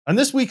On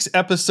this week's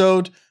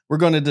episode, we're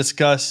going to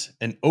discuss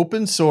an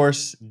open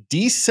source,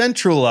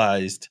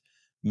 decentralized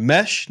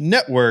mesh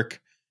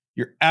network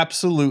you're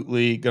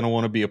absolutely going to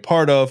want to be a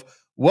part of.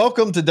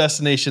 Welcome to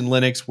Destination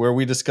Linux, where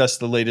we discuss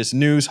the latest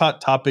news, hot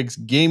topics,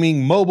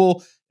 gaming,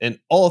 mobile, and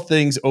all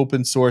things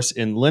open source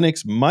in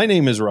Linux. My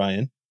name is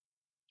Ryan.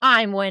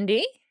 I'm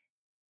Wendy.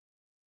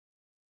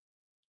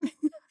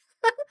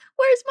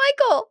 Where's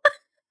Michael?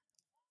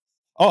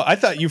 Oh, I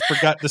thought you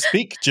forgot to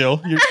speak, Jill.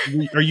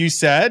 Are you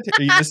sad?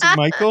 Are you missing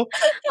Michael?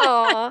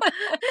 Oh,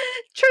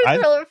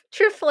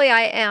 truthfully,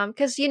 I am.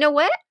 Because you know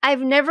what?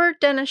 I've never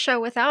done a show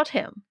without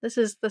him. This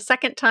is the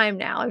second time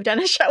now I've done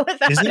a show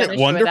without him. Isn't it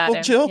wonderful,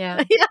 Jill?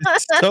 Yeah.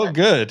 It's so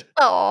good.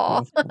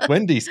 Oh,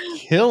 Wendy's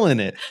killing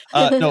it.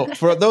 No,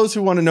 for those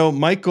who want to know,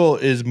 Michael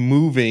is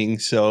moving,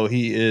 so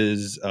he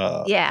is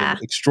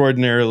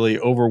extraordinarily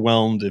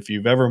overwhelmed. If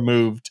you've ever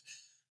moved,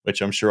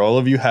 which I'm sure all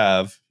of you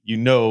have, you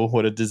know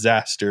what a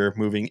disaster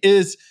moving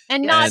is.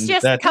 And not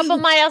just a couple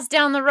miles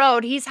down the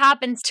road. He's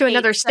hopping to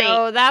another state.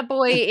 So that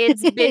boy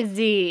is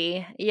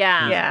busy. He's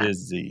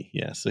busy.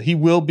 Yeah. So he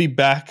will be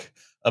back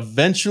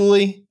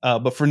eventually.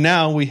 But for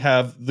now, we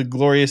have the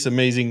glorious,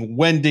 amazing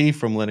Wendy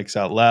from Linux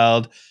Out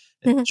Loud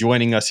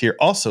joining us here.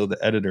 Also the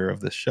editor of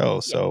the show.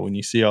 So when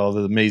you see all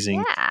the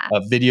amazing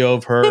video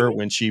of her,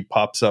 when she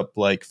pops up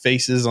like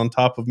faces on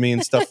top of me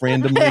and stuff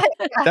randomly,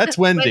 that's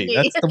Wendy.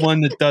 That's the one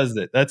that does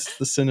it. That's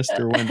the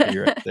sinister Wendy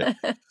right there.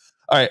 All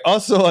right.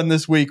 Also on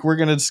this week, we're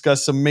going to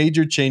discuss some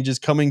major changes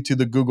coming to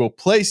the Google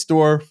Play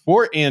Store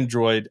for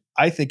Android.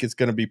 I think it's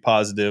going to be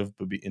positive,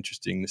 but be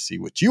interesting to see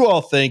what you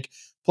all think.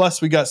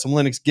 Plus, we got some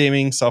Linux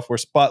gaming, software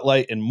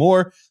spotlight, and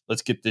more.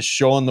 Let's get this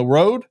show on the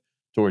road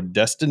toward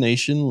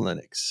Destination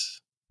Linux.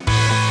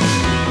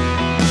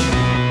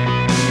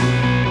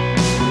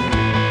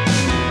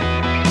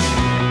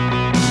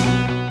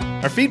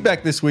 Our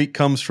feedback this week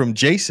comes from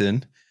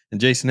Jason, and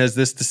Jason has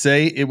this to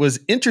say: "It was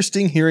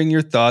interesting hearing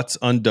your thoughts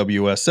on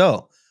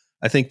WSL.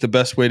 I think the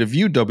best way to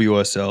view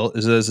WSL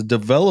is as a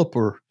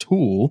developer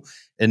tool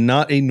and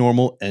not a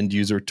normal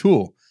end-user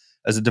tool.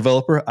 As a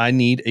developer, I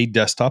need a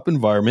desktop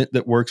environment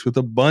that works with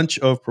a bunch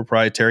of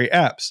proprietary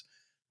apps.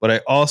 But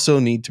I also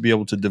need to be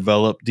able to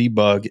develop,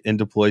 debug, and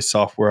deploy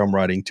software I'm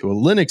writing to a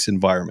Linux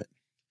environment.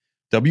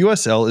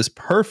 WSL is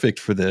perfect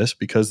for this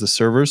because the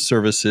server's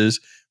services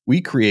we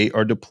create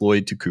are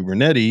deployed to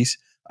Kubernetes,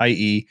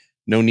 i.e.,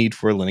 no need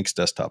for a Linux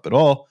desktop at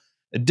all.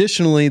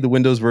 Additionally, the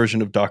Windows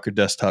version of Docker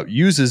Desktop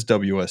uses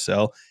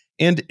WSL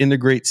and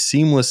integrates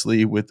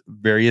seamlessly with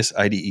various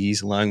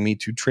IDEs, allowing me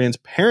to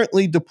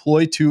transparently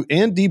deploy to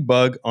and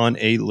debug on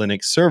a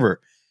Linux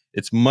server.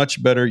 It's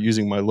much better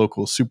using my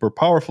local super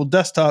powerful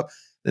desktop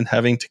than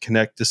having to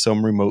connect to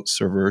some remote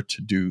server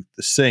to do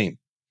the same."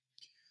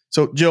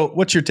 So, Jill,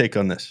 what's your take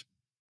on this?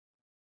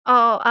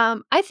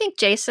 I think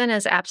Jason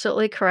is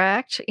absolutely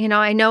correct. You know,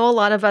 I know a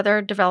lot of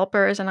other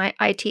developers and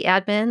IT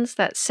admins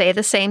that say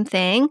the same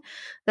thing,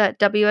 that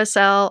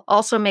WSL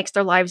also makes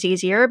their lives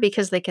easier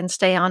because they can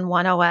stay on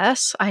one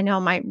OS. I know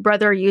my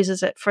brother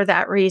uses it for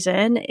that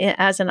reason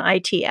as an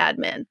IT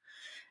admin.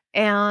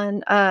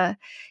 And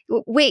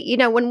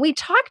when we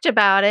talked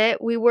about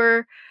it, we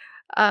were...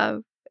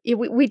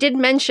 we did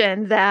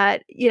mention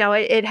that,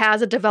 it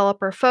has a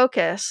developer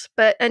focus,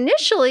 but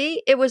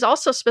initially it was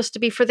also supposed to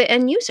be for the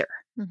end user.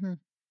 Mm-hmm.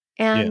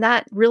 And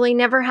that really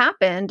never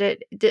happened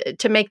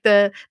to make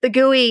the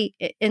GUI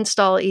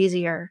install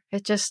easier.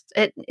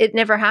 It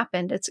never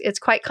happened. It's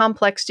quite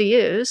complex to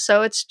use.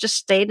 So it's just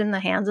stayed in the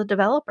hands of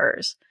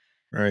developers.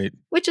 Right.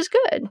 Which is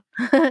good.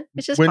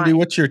 It's just Wendy, fine.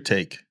 what's your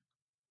take?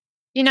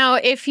 You know,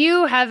 if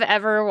you have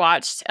ever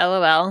watched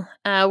LOL,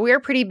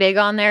 we're pretty big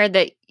on there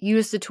that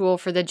use the tool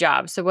for the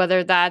job. So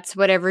whether that's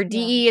whatever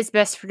DE is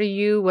best for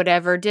you,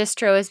 whatever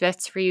distro is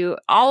best for you,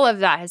 all of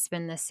that has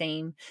been the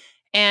same.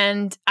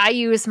 And I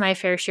use my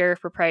fair share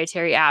of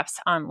proprietary apps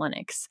on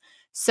Linux.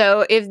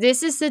 So if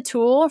this is the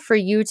tool for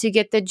you to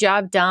get the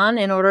job done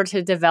in order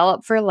to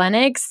develop for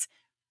Linux,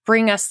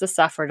 bring us the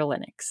software to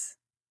Linux.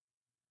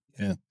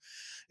 Yeah.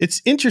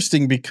 It's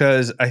interesting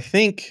because I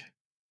think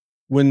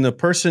when the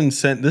person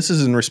sent, this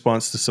is in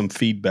response to some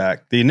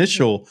feedback. The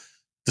initial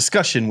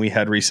discussion we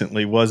had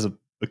recently was a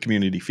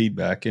community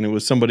feedback, and it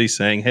was somebody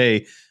saying,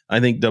 "Hey, I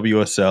think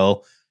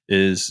WSL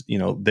is,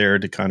 there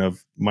to kind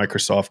of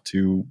Microsoft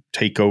to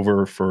take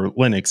over for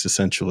Linux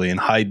essentially and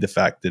hide the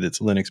fact that it's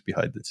Linux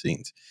behind the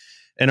scenes."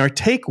 And our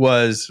take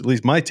was, at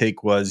least my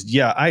take was,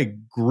 yeah, I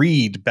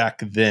agreed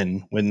back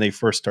then when they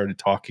first started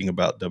talking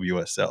about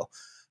WSL.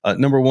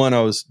 Number one,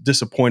 I was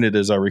disappointed,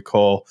 as I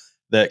recall,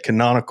 that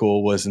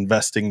Canonical was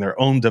investing their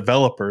own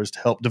developers to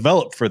help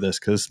develop for this,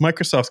 because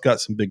Microsoft's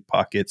got some big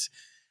pockets.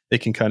 They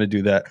can kind of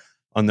do that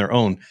on their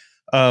own.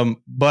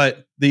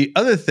 But the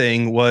other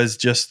thing was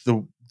just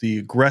the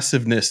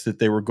aggressiveness that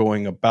they were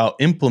going about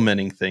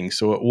implementing things.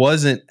 So it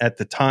wasn't at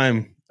the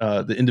time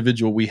the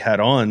individual we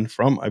had on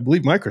from, I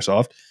believe,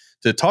 Microsoft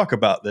to talk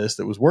about this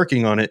that was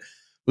working on it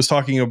was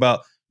talking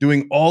about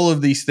doing all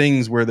of these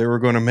things where they were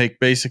going to make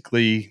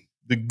basically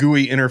the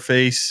GUI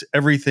interface,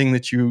 everything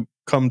that you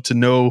come to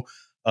know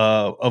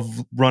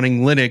of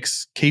running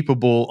Linux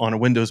capable on a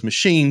Windows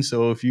machine.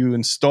 So if you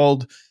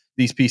installed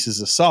these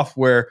pieces of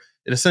software,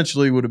 it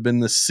essentially would have been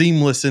the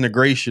seamless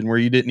integration where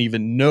you didn't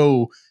even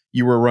know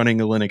you were running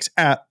a Linux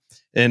app,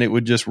 and it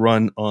would just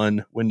run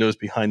on Windows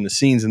behind the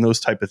scenes and those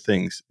type of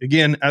things.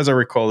 Again, as I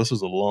recall, this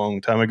was a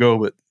long time ago,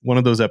 but one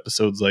of those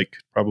episodes, like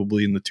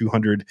probably in the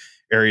 200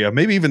 area,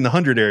 maybe even the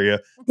 100 area,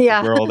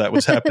 where all that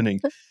was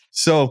happening.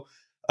 So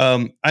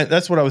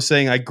that's what I was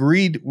saying. I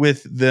agreed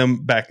with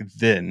them back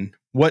then.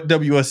 What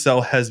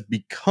WSL has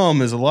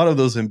become is a lot of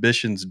those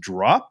ambitions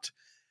dropped,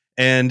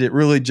 and it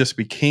really just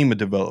became a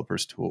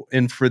developer's tool.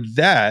 And for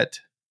that,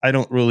 I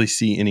don't really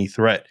see any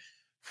threat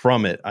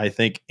from it. I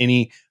think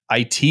any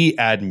IT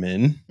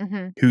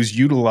admin who's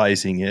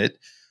utilizing it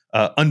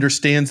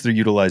understands they're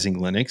utilizing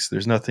Linux.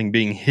 There's nothing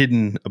being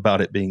hidden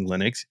about it being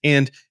Linux.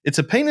 And it's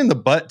a pain in the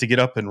butt to get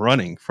up and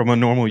running from a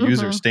normal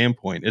user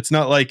standpoint. It's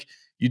not like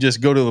you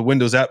just go to the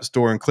Windows App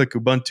Store and click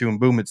Ubuntu and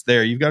boom, it's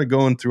there. You've got to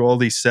go in through all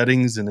these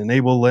settings and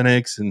enable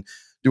Linux and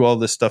do all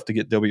this stuff to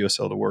get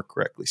WSL to work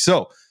correctly.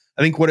 So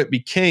I think what it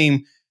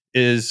became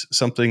is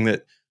something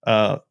that,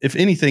 if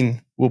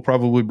anything, will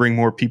probably bring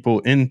more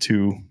people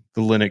into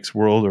the Linux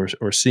world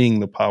or seeing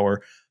the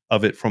power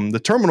of it from the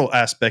terminal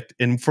aspect.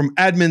 And from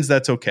admins,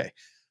 that's okay.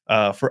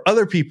 For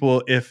other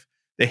people, if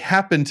they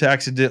happen to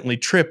accidentally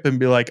trip and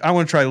be like, I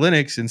want to try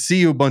Linux and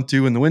see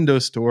Ubuntu in the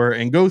Windows Store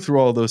and go through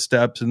all those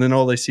steps, and then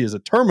all they see is a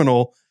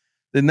terminal,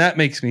 then that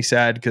makes me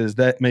sad because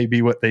that may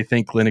be what they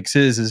think Linux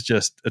is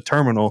just a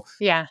terminal.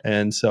 Yeah.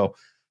 And so,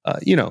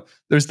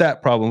 there's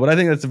that problem. But I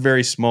think that's a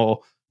very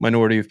small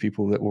minority of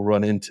people that will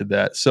run into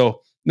that.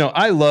 So, no,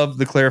 I love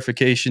the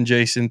clarification,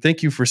 Jason.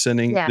 Thank you for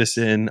sending this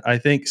in. I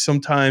think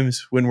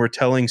sometimes when we're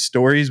telling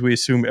stories, we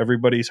assume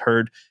everybody's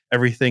heard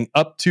everything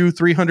up to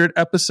 300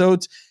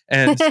 episodes.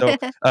 And so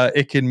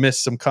it can miss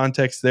some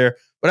context there.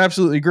 But I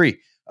absolutely agree.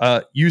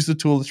 Use the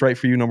tool that's right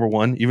for you, number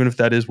one, even if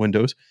that is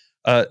Windows.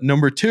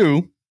 Number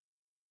two,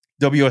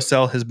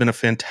 WSL has been a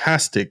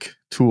fantastic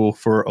tool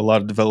for a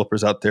lot of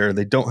developers out there.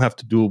 They don't have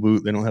to dual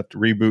boot. They don't have to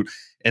reboot.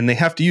 And they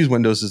have to use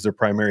Windows as their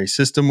primary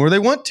system, or they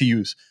want to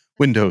use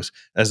Windows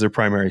as their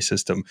primary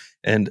system.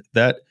 And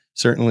that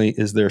certainly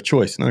is their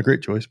choice. Not a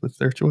great choice, but it's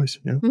their choice.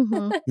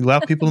 You allow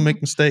people to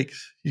make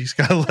mistakes. You just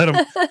gotta let them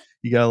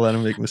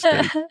make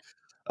mistakes.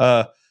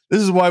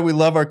 This is why we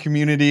love our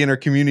community and our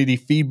community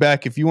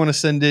feedback. If you want to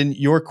send in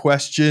your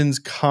questions,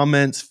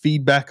 comments,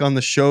 feedback on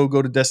the show,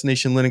 go to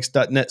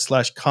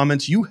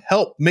destinationlinux.net/comments. You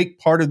help make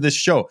part of this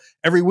show.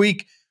 Every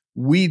week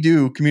we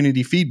do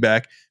community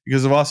feedback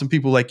because of awesome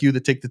people like you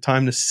that take the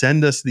time to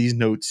send us these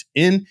notes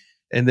in.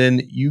 And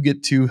then you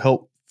get to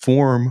help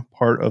form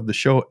part of the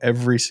show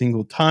every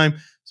single time.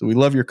 So we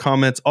love your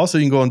comments. Also,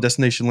 you can go on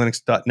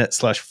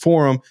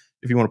destinationlinux.net/forum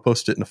if you want to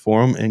post it in the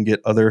forum and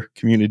get other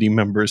community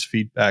members'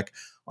 feedback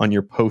on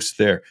your post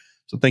there.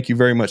 So thank you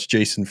very much,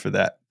 Jason, for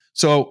that.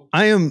 So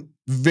I am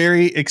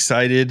very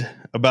excited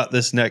about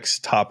this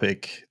next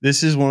topic.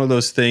 This is one of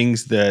those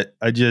things that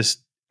I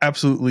just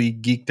absolutely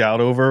geeked out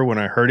over when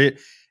I heard it.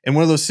 And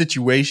one of those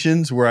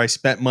situations where I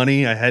spent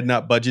money I had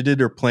not budgeted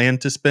or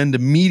planned to spend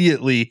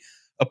immediately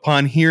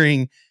upon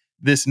hearing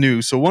this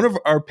news. So one of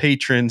our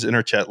patrons in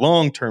our chat,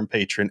 long-term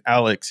patron,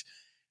 Alex,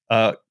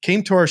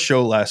 came to our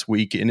show last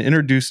week and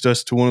introduced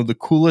us to one of the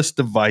coolest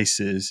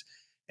devices.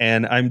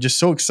 And I'm just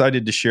so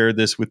excited to share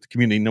this with the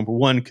community. Number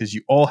one, because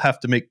you all have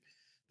to make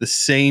the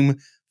same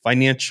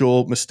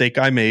financial mistake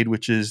I made,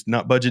 which is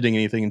not budgeting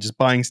anything and just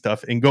buying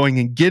stuff and going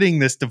and getting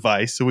this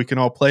device so we can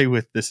all play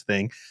with this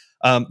thing.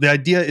 The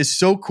idea is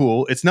so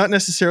cool. It's not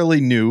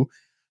necessarily new,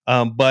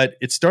 but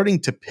it's starting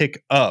to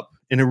pick up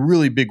in a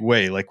really big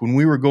way. Like when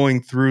we were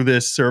going through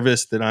this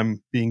service that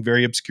I'm being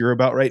very obscure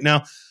about right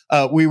now,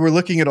 we were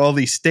looking at all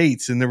these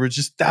states and there were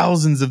just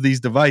thousands of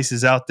these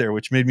devices out there,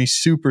 which made me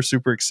super,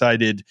 super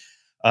excited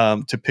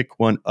to pick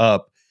one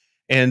up.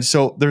 And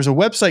so there's a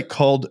website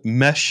called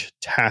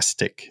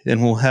Meshtastic,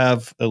 and we'll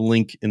have a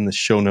link in the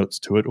show notes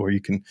to it, or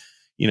you can,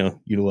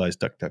 utilize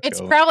DuckDuckGo.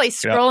 It's probably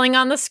scrolling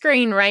on the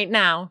screen right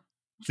now.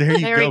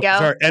 There you go.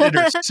 Our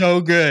editor's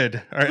so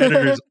good. Our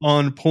editor's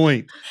on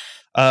point.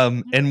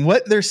 And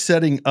what they're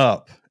setting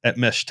up at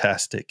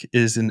Meshtastic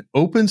is an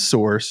open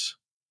source,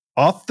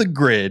 off the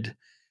grid,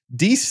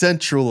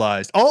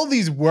 decentralized. All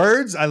these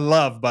words I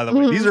love, by the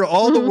way. These are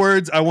all the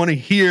words I want to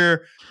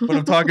hear when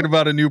I'm talking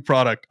about a new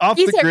product. Off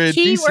the grid,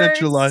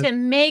 decentralized. To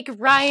make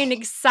Ryan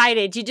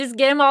excited. You just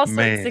get him all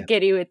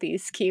giddy with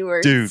these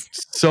keywords. Dude,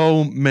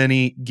 so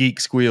many geek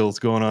squeals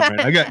going on right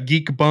now. I got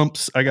geek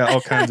bumps. I got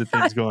all kinds of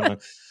things going on.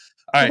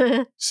 All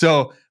right.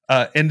 So,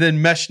 and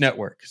then mesh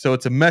network. So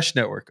it's a mesh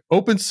network,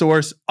 open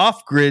source,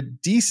 off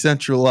grid,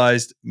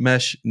 decentralized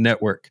mesh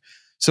network.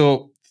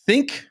 So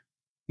think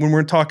when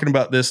we're talking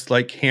about this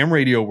like ham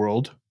radio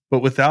world, but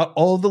without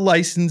all the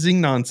licensing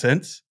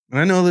nonsense. And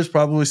I know there's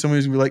probably somebody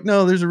who's gonna be like,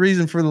 no, there's a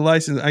reason for the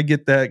license. I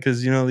get that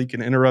because, you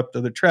can interrupt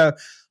other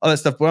all that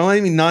stuff. But what I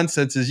mean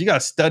nonsense is you got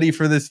to study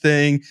for this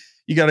thing.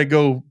 You got to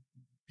go,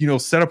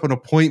 set up an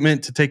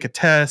appointment to take a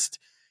test.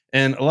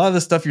 And a lot of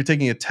the stuff you're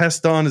taking a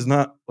test on is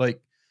not like,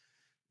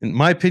 in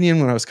my opinion,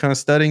 when I was kind of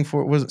studying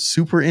for it, wasn't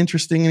super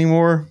interesting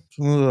anymore.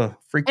 Some of the And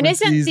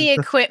frequencies. isn't the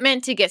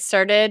equipment to get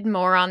started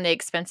more on the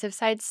expensive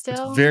side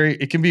still?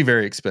 It can be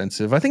very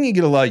expensive. I think you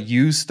get a lot of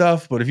used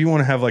stuff, but if you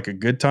want to have like a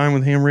good time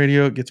with ham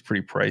radio, it gets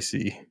pretty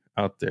pricey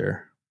out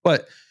there.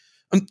 But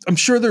I'm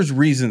sure there's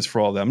reasons for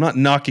all that. I'm not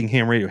knocking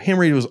ham radio. Ham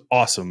radio is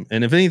awesome.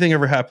 And if anything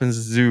ever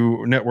happens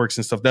to networks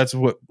and stuff, that's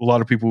what a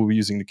lot of people will be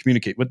using to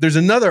communicate. But there's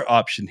another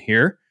option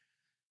here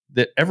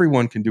that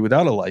everyone can do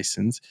without a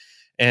license.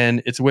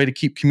 And it's a way to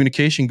keep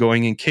communication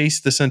going in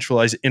case the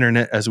centralized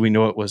internet as we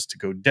know it was to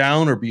go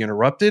down or be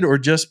interrupted, or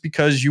just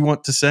because you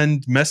want to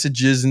send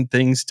messages and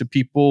things to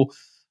people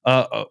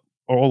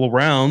all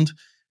around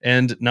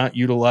and not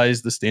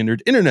utilize the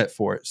standard internet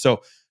for it.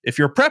 So if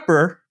you're a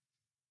prepper,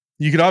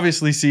 you could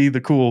obviously see the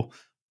cool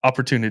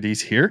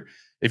opportunities here.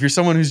 If you're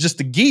someone who's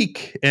just a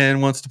geek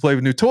and wants to play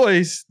with new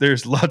toys,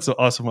 there's lots of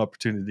awesome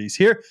opportunities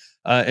here.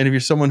 And if you're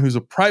someone who's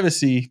a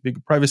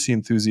big privacy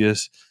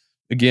enthusiast,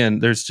 again,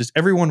 there's just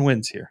everyone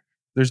wins here.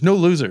 There's no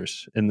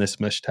losers in this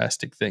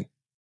Meshtastic thing.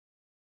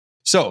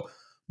 So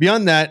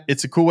beyond that,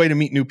 it's a cool way to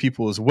meet new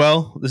people as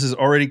well. This is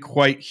already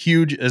quite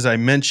huge, as I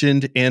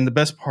mentioned. And the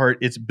best part,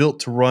 it's built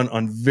to run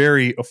on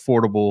very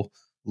affordable,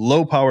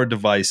 low power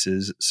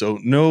devices. So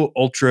no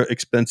ultra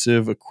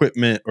expensive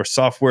equipment or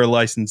software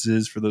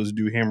licenses for those who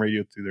do ham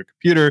radio through their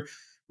computer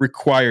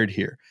required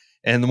here.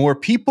 And the more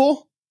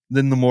people,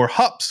 then the more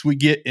hops we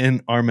get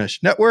in our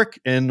mesh network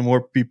and the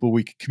more people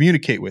we can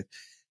communicate with.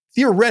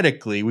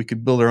 Theoretically, we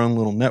could build our own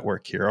little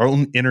network here, our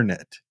own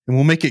internet, and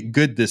we'll make it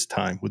good this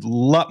time with a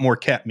lot more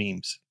cat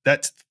memes.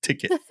 That's the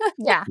ticket.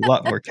 Yeah. A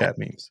lot more cat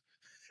memes.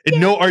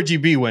 And no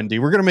RGB, Wendy.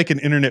 We're going to make an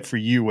internet for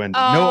you, Wendy.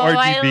 Oh, no RGB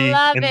I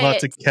love and it.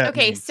 lots of cat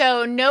Okay, memes.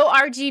 so no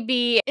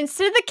RGB.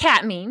 Instead of the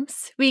cat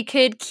memes, we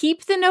could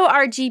keep the no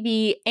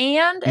RGB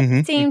and at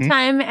the same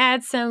time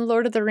add some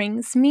Lord of the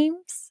Rings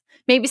memes.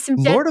 Maybe some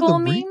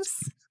Deadpool memes.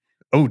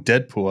 Oh,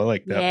 Deadpool. I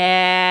like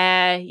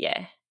that.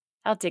 Yeah.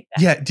 I'll take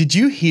that. Yeah, did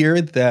you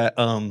hear that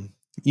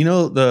you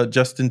know the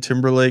Justin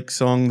Timberlake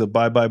song, the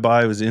Bye Bye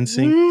Bye was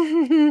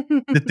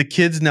NSYNC? That the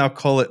kids now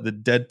call it the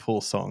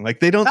Deadpool song.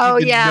 Like they don't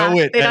even know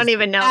it. They don't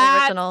even know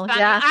the original. Funny.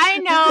 Yeah. I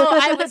know.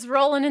 I was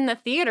rolling in the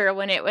theater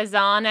when it was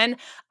on, and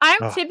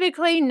I'm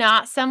typically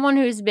not someone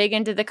who's big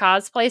into the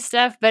cosplay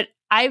stuff, but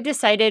I've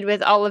decided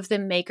with all of the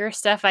maker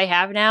stuff I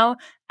have now,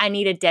 I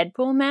need a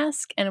Deadpool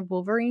mask and a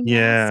Wolverine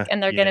mask,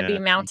 and they're going to be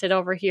mounted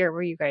over here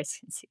where you guys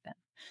can see them.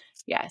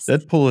 Yes.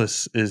 Deadpool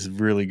is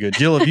really good.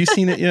 Jill, have you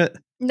seen it yet?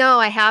 No,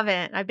 I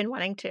haven't. I've been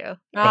wanting to.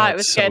 It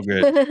was so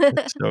good.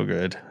 It's so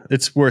good.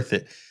 It's worth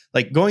it.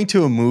 Like going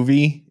to a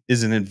movie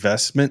is an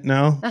investment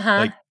now.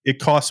 Like it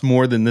costs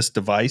more than this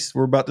device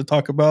we're about to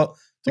talk about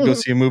to go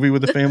see a movie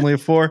with a family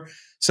of 4.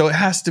 So it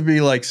has to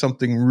be like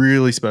something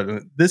really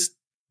special. This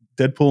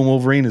Deadpool and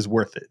Wolverine is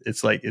worth it.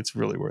 It's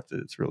really worth it.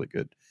 It's really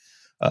good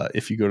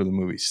if you go to the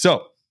movies. So,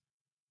 all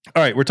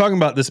right, we're talking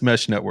about this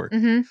mesh network.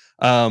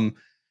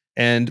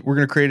 And we're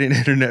going to create an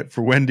internet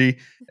for Wendy.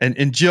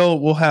 And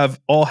Jill, we'll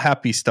have all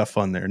happy stuff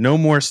on there. No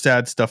more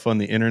sad stuff on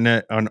the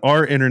internet. On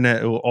our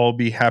internet, it will all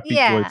be happy,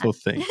 joyful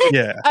things.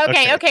 Yeah.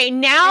 Okay.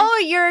 Now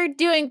you're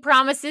doing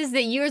promises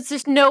that there's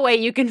just no way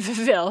you can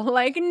fulfill.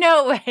 Like,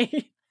 no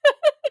way.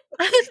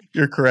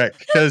 You're correct.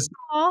 Because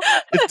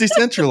it's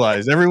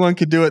decentralized. Everyone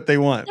can do what they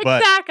want.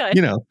 Exactly. But,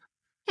 you know.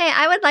 Hey,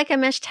 I would like a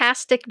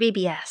Meshtastic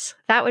BBS.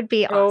 That would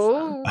be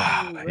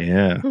awesome.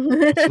 Yeah,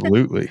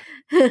 absolutely.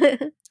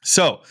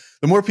 So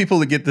the more people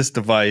that get this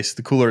device,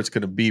 the cooler it's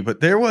going to be. But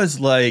there was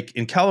like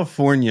in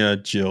California,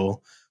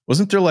 Jill,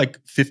 wasn't there like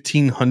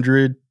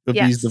 1,500 of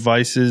these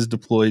devices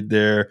deployed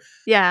there?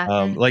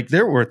 Yeah. Like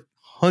there were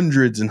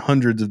hundreds and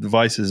hundreds of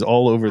devices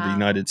all over the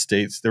United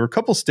States. There were a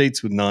couple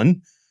states with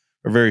none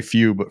or very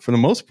few, but for the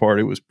most part,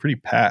 it was pretty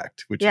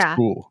packed, which is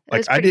cool.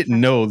 Like I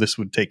didn't know this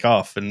would take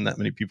off and that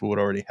many people would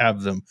already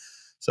have them.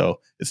 So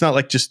it's not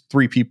like just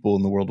 3 people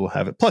in the world will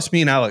have it. Plus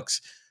me and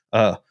Alex,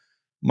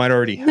 might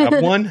already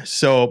have one.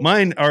 So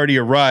mine already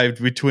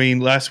arrived between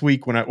last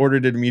week when I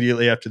ordered it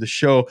immediately after the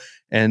show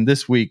and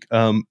this week.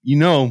 You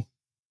know,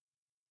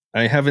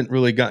 I haven't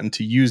really gotten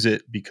to use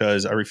it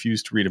because I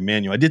refused to read a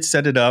manual. I did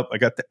set it up. I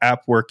got the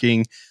app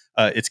working.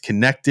 It's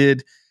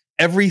connected.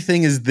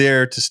 Everything is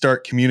there to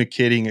start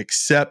communicating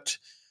except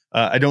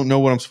I don't know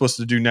what I'm supposed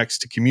to do next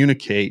to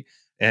communicate.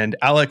 And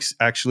Alex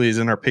actually is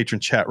in our patron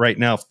chat right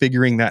now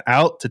figuring that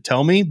out to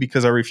tell me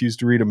because I refused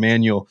to read a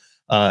manual.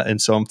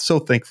 And so I'm so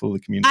thankful to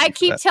the community. I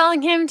keep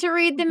telling him to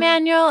read the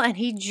manual and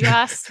he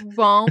just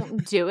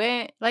won't do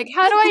it. Like,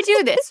 how do I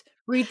do this?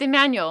 Read the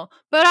manual.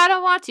 But I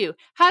don't want to.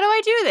 How do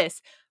I do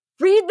this?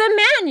 Read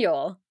the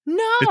manual.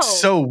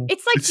 No.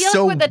 It's like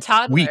dealing with a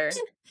toddler. Weak.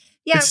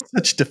 Yeah. It's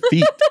such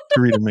defeat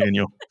to read a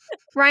manual.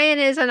 Ryan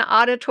is an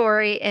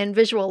auditory and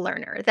visual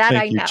learner. That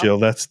Thank I know. You, Jill.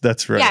 That's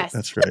right. Yes.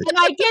 That's right. And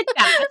I get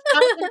that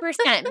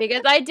 1,000%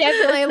 because I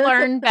definitely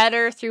learn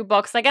better through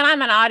books. Like, and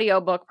I'm an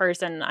audiobook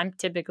person. I'm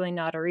typically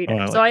not a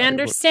reader. So I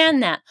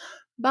understand that.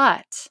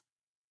 But,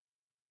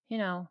 you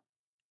know,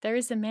 There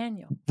is a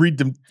manual. Read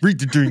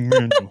the dang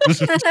manual.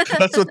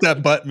 That's what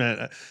that butt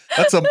meant.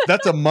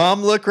 That's a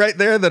mom look right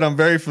there that I'm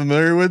very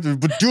familiar with.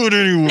 But do it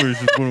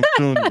anyways, is what I'm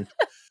telling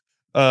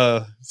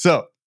you.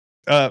 So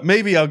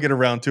maybe I'll get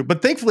around to it.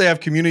 But thankfully, I have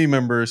community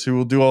members who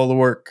will do all the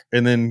work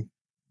and then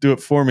do it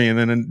for me, and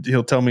then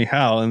he'll tell me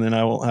how, and then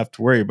I won't have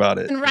to worry about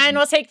it. And Ryan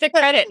will take the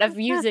credit of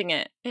using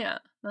it. Yeah.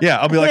 Yeah,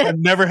 I'll be like, I've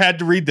never had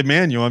to read the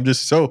manual. I'm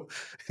just I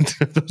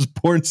was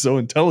born so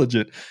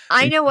intelligent.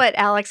 I know what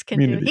Alex can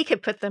do. He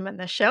could put them in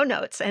the show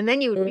notes, and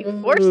then you would be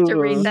forced to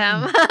read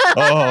them.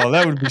 Oh,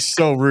 that would be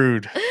so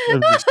rude. That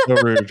would be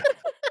so rude.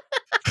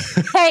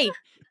 Hey,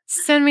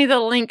 send me the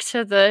link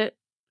to the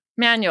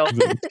manual.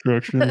 The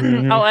instruction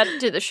manual. I'll add it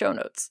to the show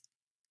notes.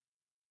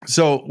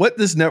 So what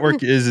this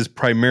network is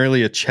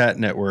primarily a chat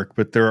network,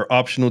 but there are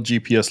optional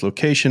GPS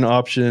location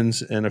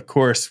options. And of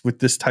course, with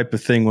this type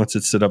of thing, once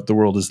it's set up, the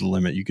world is the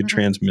limit. You can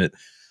transmit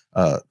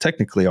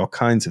technically all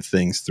kinds of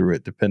things through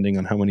it, depending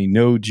on how many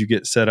nodes you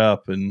get set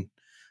up and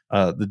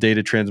the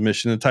data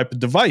transmission and the type of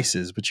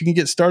devices. But you can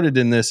get started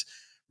in this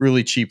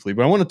really cheaply.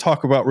 But I want to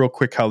talk about real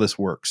quick how this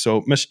works.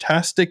 So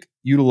Meshtastic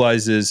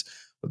utilizes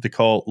what they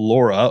call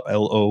LoRa,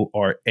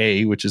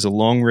 L-O-R-A, which is a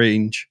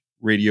long-range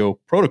radio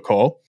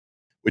protocol,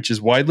 which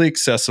is widely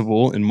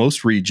accessible in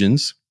most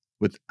regions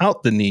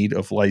without the need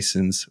of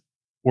license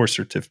or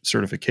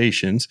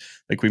certifications,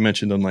 like we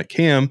mentioned on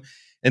Cam.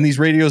 And these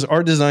radios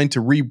are designed to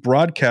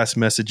rebroadcast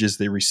messages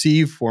they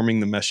receive,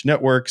 forming the mesh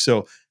network.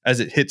 So as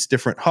it hits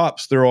different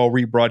hops, they're all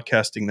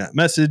rebroadcasting that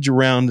message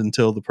around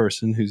until the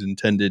person who's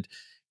intended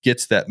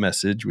gets that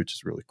message, which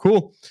is really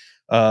cool.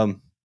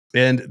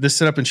 And this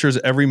setup ensures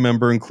that every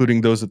member,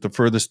 including those at the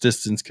furthest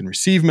distance, can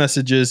receive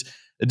messages.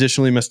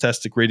 Additionally,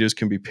 Meshtastic radios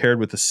can be paired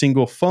with a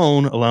single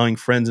phone, allowing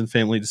friends and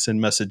family to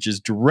send messages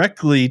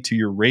directly to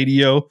your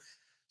radio.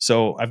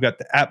 So I've got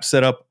the app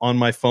set up on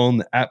my phone.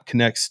 The app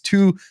connects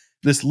to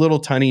this little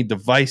tiny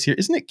device here.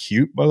 Isn't it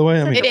cute, by the way?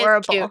 It's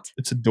adorable. Cute.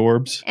 It's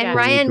adorbs. And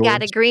Ryan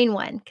got a green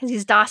one because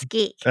he's DOS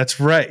geek. That's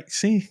right.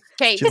 See?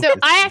 Okay, so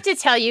I have to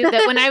tell you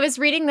that when I was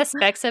reading the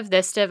specs of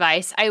this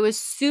device, I was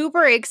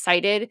super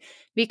excited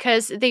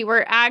because they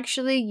were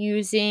actually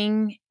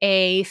using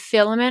a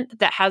filament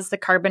that has the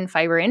carbon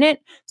fiber in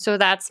it. So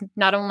that's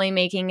not only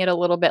making it a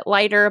little bit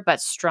lighter,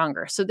 but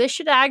stronger. So this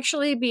should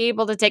actually be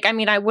able to take,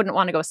 I wouldn't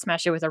want to go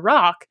smash it with a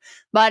rock,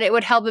 but it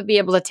would help it be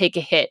able to take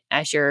a hit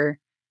as you're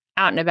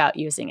out and about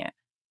using it.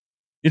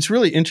 It's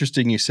really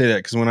interesting you say that,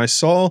 because when I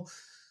saw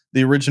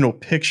the original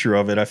picture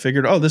of it, I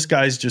figured, oh, this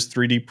guy's just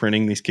 3D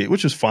printing these cases,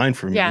 which was fine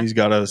for me. Yeah. He's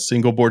got a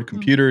single board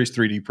computer. He's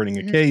 3D printing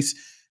a case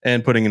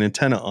and putting an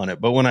antenna on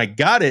it. But when I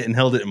got it and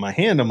held it in my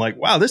hand, I'm like,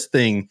 wow, this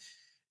thing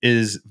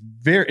is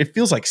it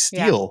feels like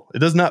steel. Yeah. It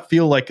does not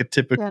feel like a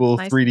typical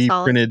nice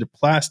 3D printed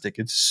plastic.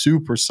 It's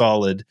super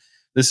solid.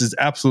 This is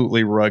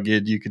absolutely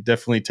rugged. You could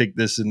definitely take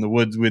this in the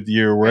woods with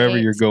you or wherever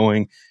you're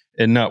going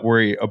and not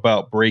worry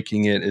about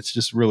breaking it. It's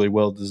just really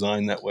well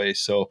designed that way.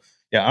 So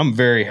yeah, I'm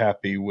very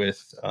happy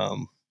with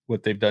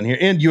what they've done here,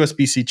 and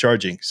USB-C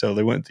charging. So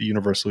they went to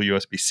universal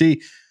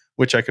USB-C,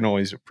 which I can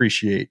always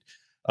appreciate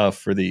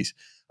for these.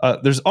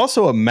 There's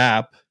also a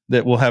map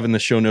that we'll have in the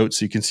show notes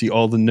so you can see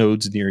all the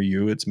nodes near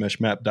you. It's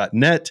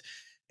meshmap.net.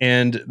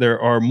 And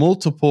there are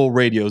multiple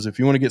radios. If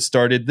you want to get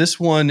started, this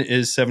one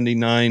is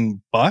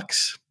 $79,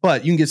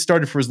 but you can get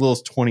started for as little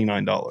as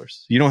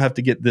 $29. You don't have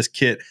to get this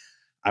kit.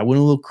 I went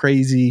a little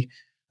crazy.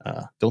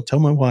 Don't tell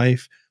my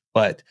wife,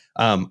 but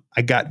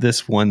I got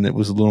this one that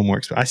was a little more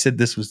expensive. I said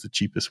this was the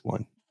cheapest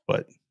one,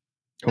 but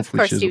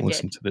hopefully she doesn't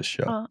listen to this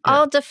show. Well,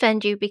 I'll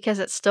defend you because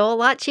it's still a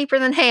lot cheaper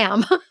than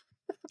ham.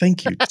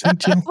 Thank you.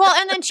 Well,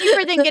 and then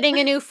cheaper than getting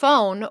a new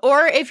phone.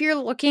 Or if you're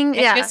looking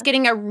at just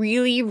getting a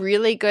really,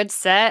 really good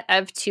set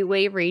of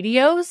two-way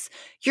radios,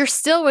 you're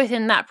still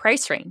within that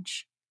price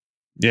range.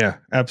 Yeah,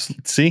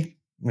 absolutely. See?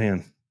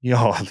 Man,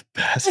 y'all are the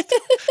best.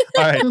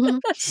 All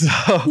right.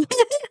 So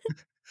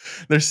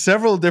there's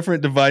several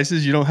different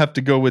devices. You don't have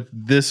to go with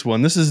this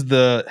one. This is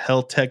the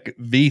Heltec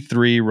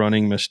V3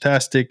 running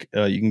Meshtastic.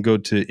 You can go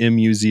to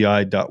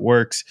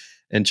muzi.works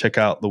and check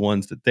out the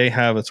ones that they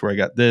have. That's where I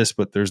got this.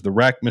 But there's the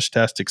Rack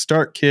Meshtastic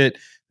Start Kit.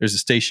 There's a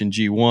Station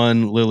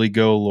G1,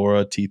 LilyGo,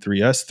 LoRa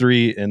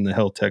T3S3, and the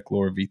Heltec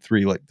LoRa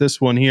V3 like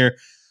this one here.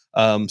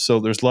 So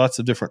there's lots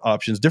of different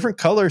options, different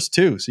colors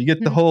too. So you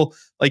get the whole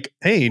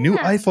hey, new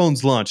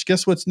iPhones launched.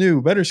 Guess what's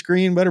new? Better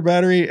screen, better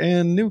battery,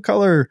 and new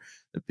color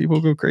that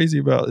people go crazy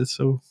about. It's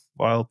so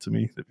wild to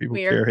me that people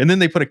care. And then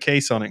they put a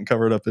case on it and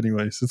cover it up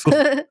anyways. It's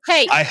like,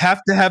 hey, I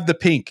have to have the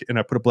pink, and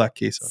I put a black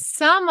case on it.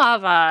 Some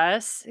of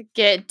us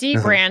get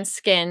D-brand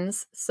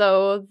skins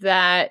so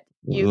that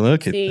you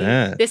look can see.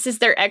 At that. This is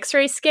their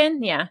X-ray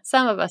skin. Yeah,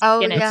 some of us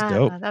skin it. That's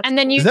dope. And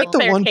then you is that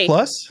the One case.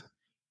 Plus?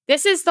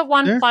 This is the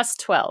One Plus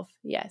 12.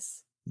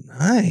 Yes.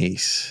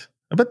 Nice.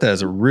 I bet that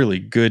has a really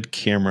good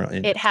camera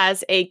in it. It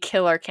has a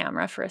killer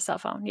camera for a cell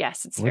phone.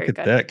 Yes, it's very good. Look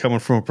at that coming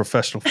from a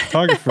professional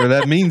photographer.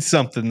 That means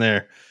something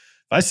there.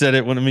 If I said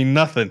it, wouldn't mean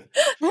nothing.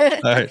 All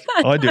right.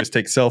 All I do is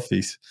take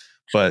selfies.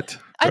 But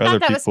I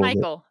thought that was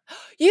Michael.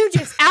 You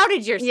just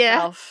outed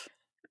yourself.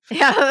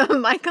 Yeah,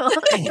 Michael.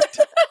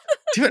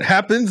 See what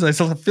happens? I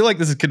feel like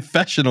this is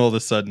confessional all of a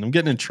sudden. I'm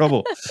getting in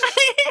trouble.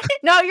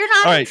 No, you're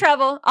not All in right.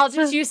 trouble. I'll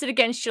just use it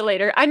against you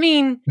later. I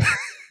mean,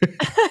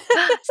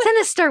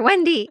 Sinister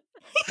Wendy.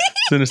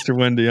 Sinister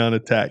Wendy on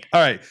attack.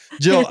 All right,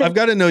 Jill, I've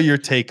got to know your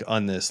take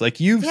on this. Like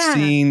you've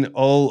seen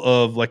all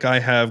of, like I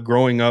have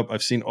growing up,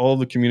 I've seen all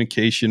the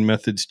communication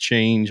methods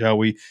change, how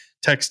we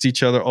text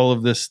each other, all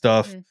of this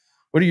stuff. Mm-hmm.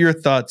 What are your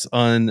thoughts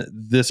on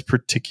this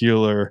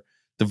particular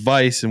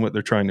device and what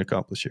they're trying to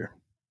accomplish here?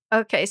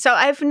 Okay, so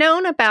I've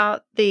known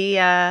about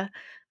the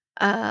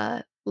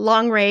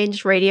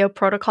long-range radio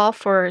protocol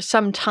for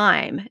some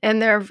time,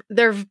 and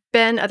there've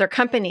been other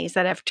companies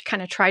that have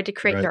kind of tried to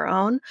create their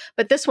own,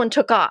 but this one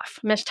took off.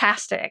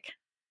 Meshtastic,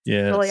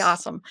 really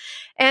awesome.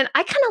 And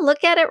I kind of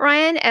look at it,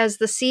 Ryan, as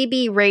the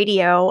CB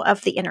radio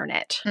of the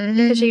internet,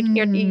 because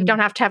you don't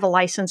have to have a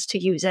license to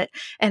use it.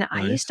 And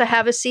I used to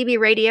have a CB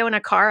radio in a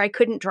car I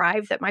couldn't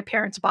drive that my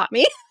parents bought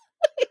me.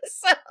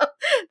 So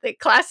the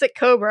classic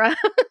Cobra.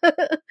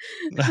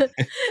 But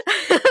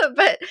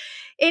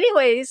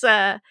anyways,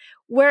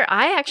 where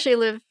I actually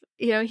live,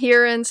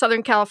 here in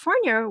Southern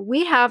California,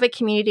 we have a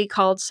community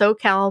called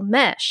SoCal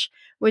Mesh,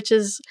 which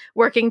is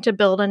working to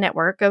build a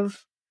network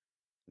of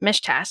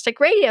Meshtastic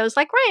radios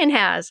like Ryan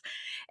has.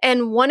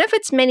 And one of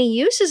its many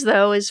uses,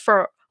 though, is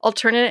for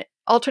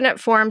alternate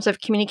forms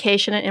of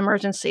communication in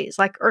emergencies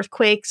like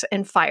earthquakes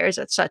and fires,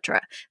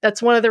 etc.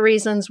 That's one of the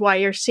reasons why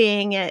you're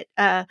seeing it,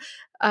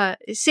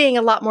 seeing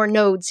a lot more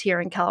nodes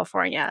here in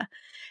California.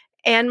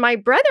 And my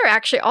brother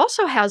actually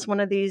also has one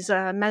of these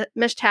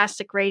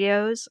Meshtastic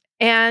radios,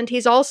 and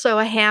he's also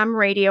a ham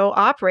radio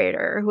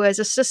operator who has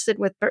assisted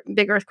with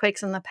big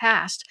earthquakes in the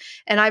past.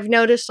 And I've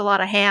noticed a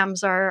lot of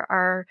hams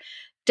are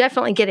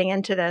definitely getting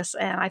into this,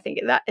 and I think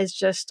that is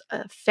just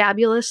a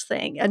fabulous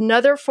thing.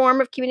 Another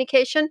form of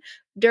communication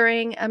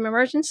during an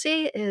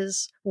emergency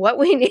is what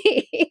we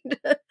need.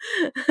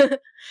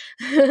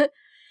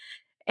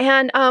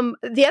 And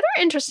the other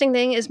interesting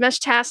thing is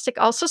Meshtastic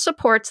also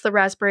supports the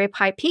Raspberry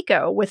Pi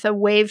Pico with a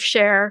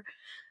WaveShare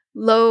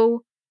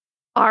low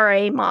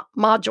RA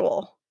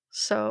module.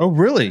 So, oh,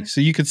 really?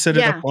 So you could set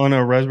it up on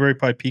a Raspberry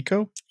Pi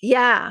Pico?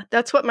 Yeah,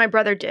 that's what my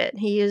brother did.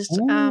 He used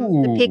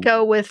the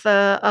Pico with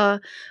a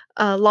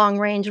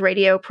long-range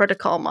radio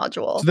protocol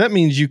module. So that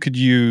means you could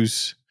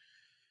use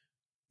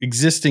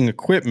existing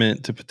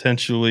equipment to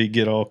potentially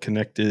get all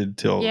connected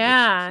to all So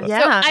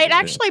I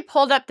actually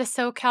pulled up the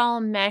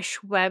SoCal Mesh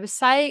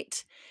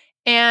website,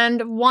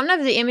 and one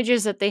of the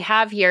images that they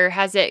have here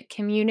has it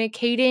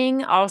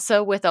communicating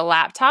also with a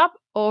laptop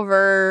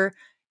over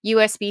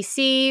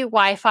USB-C,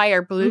 Wi-Fi,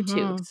 or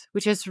Bluetooth,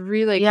 which is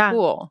really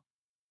cool.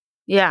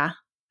 Yeah,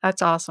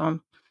 that's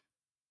awesome.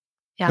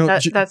 Yeah,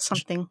 that's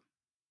something.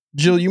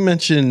 Jill, you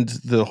mentioned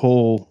the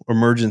whole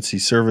emergency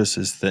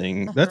services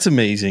thing. That's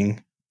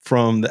amazing.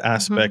 From the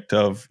aspect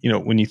of,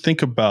 when you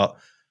think about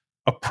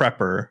a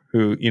prepper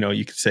who,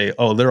 you could say,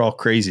 oh, they're all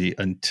crazy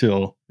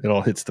until it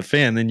all hits the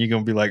fan. Then you're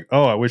going to be like,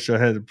 oh, I wish I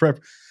had a prep.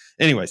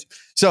 Anyways,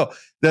 so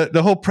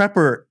the whole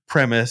prepper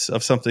premise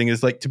of something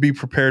is like to be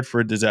prepared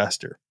for a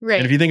disaster. Right.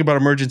 And if you think about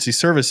emergency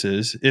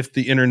services, if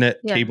the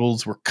internet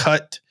cables were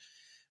cut,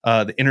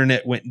 the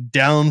internet went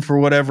down for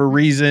whatever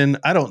reason,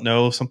 I don't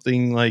know,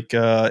 something like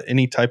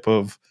any type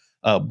of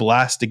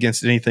blast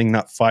against anything,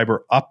 not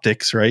fiber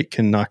optics, right,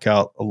 can knock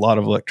out a lot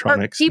of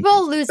electronics. Or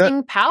people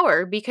losing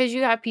power because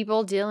you have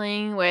people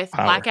dealing with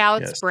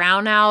blackouts,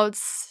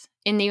 brownouts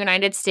in the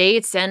United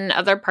States and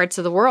other parts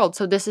of the world.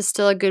 So this is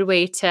still a good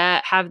way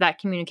to have that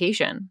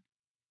communication.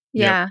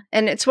 Yeah.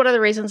 And it's one of the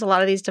reasons a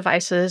lot of these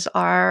devices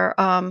are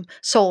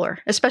solar,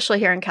 especially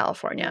here in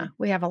California.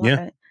 We have a lot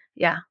of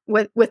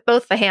with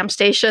both the ham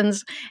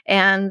stations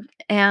and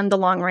the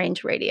long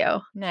range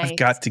radio. Nice. I've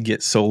got to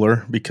get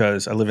solar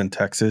because I live in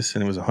Texas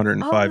and it was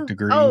 105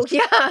 degrees. Oh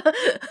yeah.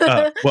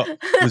 Well,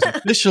 it was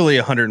officially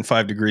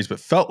 105 degrees, but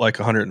felt like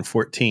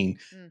 114,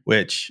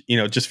 which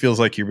just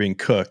feels like you're being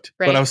cooked.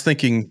 Right. But I was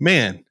thinking,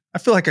 man, I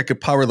feel like I could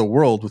power the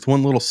world with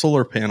one little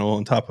solar panel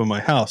on top of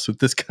my house with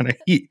this kind of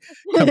heat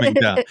coming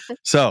down.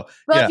 So,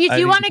 if you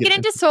do want to get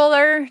into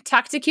solar,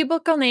 talk to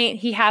Cubicle Nate.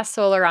 He has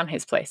solar on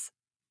his place.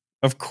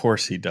 Of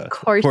course he does. Of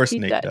course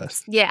Nate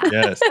does. Yeah.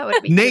 Yes. That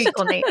would be Nate.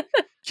 Cubicle Nate.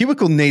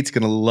 Cubicle Nate's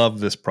going to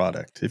love this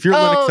product. If you're a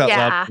Linux Out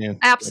Loud fan,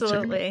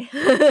 absolutely.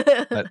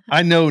 But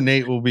I know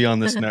Nate will be on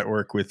this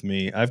network with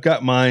me. I've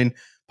got mine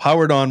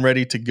powered on,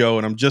 ready to go,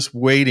 and I'm just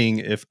waiting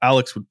if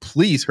Alex would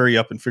please hurry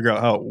up and figure out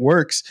how it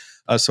works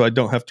so I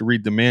don't have to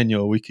read the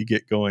manual. We could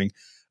get going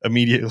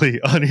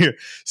immediately on here.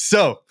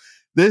 So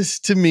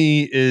this to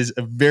me is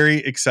a very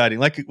exciting.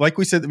 Like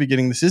we said at the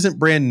beginning, this isn't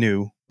brand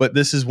new, but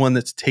this is one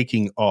that's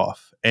taking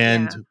off.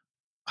 And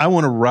I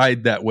want to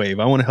ride that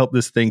wave. I want to help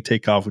this thing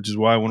take off, which is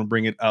why I want to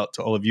bring it out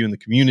to all of you in the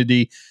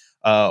community.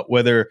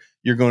 Whether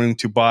you're going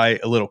to buy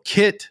a little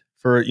kit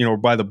for, or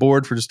buy the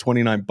board for just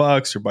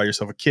 $29 or buy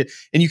yourself a kit.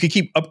 And you can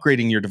keep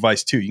upgrading your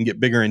device too. You can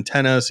get bigger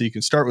antenna, so you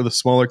can start with a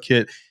smaller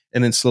kit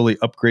and then slowly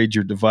upgrade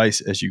your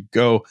device as you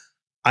go.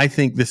 I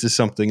think this is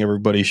something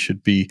everybody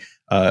should be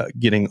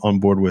getting on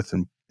board with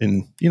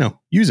and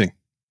using.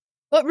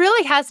 What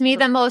really has me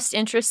the most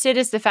interested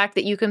is the fact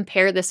that you can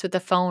pair this with a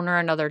phone or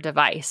another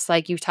device,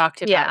 like you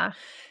talked about. Yeah.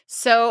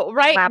 So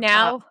right Laptop.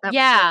 now, That was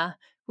yeah,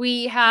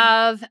 we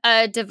have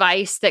a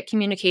device that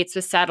communicates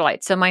with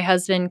satellite. So my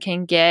husband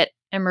can get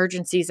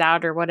emergencies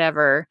out or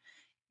whatever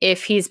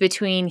if he's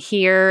between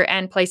here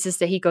and places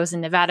that he goes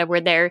in Nevada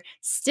where there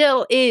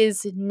still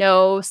is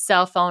no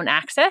cell phone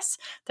access.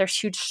 There's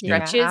huge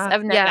stretches Yeah.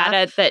 of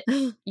Nevada that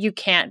you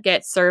can't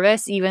get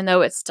service, even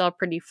though it's still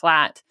pretty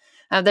flat.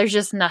 There's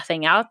just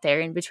nothing out there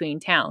in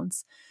between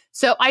towns.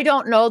 So I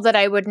don't know that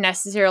I would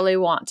necessarily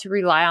want to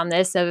rely on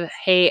this of,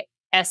 hey,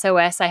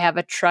 SOS, I have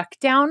a truck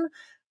down.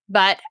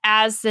 But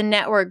as the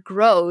network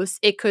grows,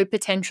 it could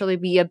potentially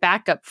be a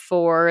backup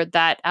for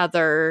that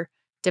other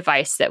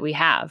device that we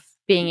have,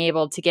 being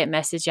able to get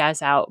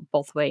messages out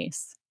both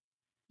ways.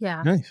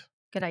 Yeah. Nice.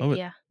 Good Love it.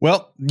 idea.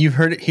 Well, you've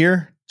heard it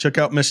here. Check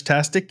out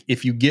Meshtastic.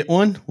 If you get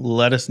one,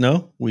 let us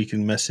know. We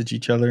can message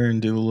each other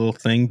and do a little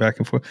thing back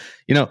and forth.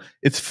 You know,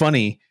 it's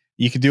funny.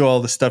 You could do all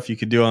the stuff you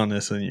could do on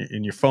this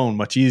in your phone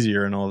much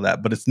easier and all of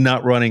that, but it's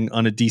not running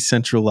on a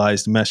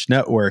decentralized mesh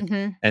network.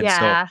 Mhm. And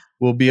Yeah. so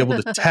we'll be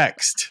able to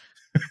text.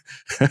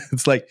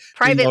 It's like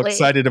being all Privately.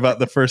 excited about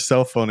the first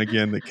cell phone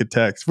again that could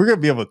text. We're going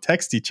to be able to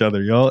text each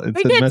other, y'all, and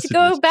We send get messages. to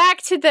go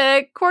back to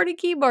the QWERTY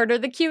keyboard or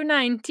the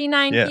Q9,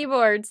 T9 Yeah.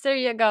 keyboards. There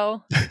you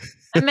go.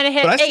 I'm going to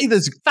hit But I see 8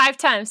 this 5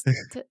 times.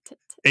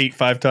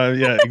 5 times.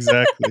 Yeah,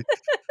 exactly.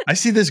 I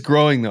see this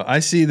growing though. I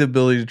see the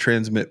ability to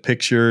transmit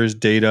pictures,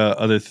 data,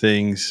 other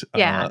things.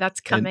 Yeah,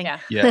 that's coming. Yeah.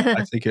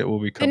 I think it will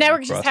be The coming.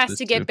 network just across has this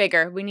to get too.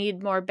 bigger. We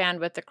need more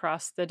bandwidth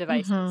across the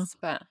devices.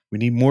 But We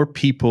need more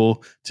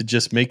people to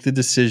just make the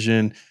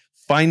decision.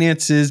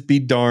 Finances be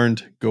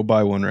darned. Go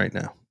buy one right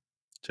now.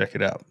 Check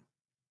it out.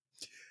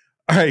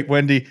 All right,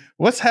 Wendy,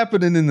 what's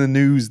happening in the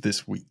news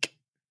this week?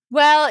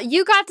 well,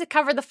 you got to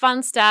cover the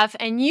fun stuff,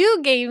 and you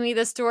gave me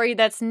the story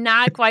that's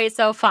not quite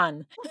so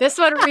fun. This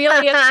one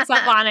really is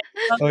up on it.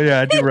 Oh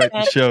yeah, I do write the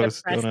It's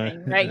shows, don't I?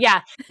 depressing, right?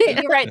 Yeah,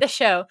 you write the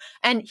show,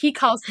 and he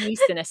calls me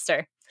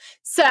sinister.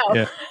 So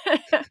Yeah.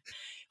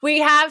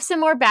 we have some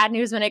more bad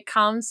news when it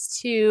comes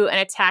to an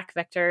attack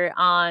vector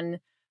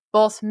on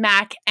both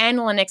Mac and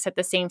Linux at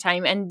the same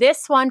time. And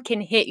this one can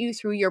hit you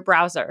through your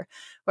browser,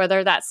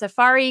 whether that's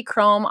Safari,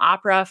 Chrome,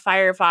 Opera,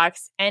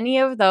 Firefox, any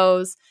of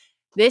those.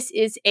 This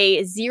is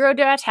a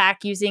zero-day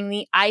attack using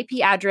the IP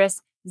address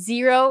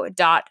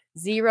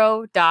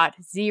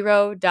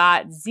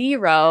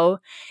 0.0.0.0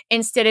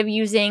 instead of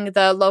using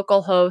the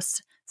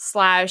localhost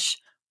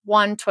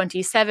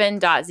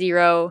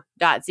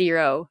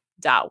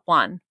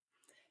 /127.0.0.1.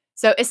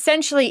 So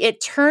essentially, it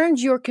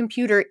turns your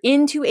computer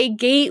into a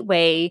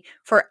gateway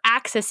for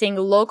accessing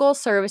local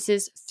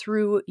services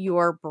through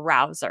your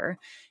browser.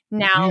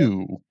 Now,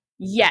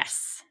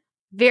 yes,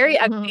 very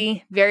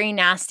ugly, very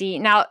nasty.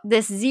 Now,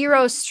 this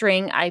zero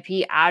string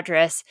IP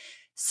address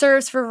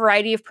serves for a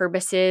variety of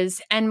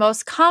purposes, and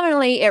most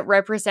commonly, it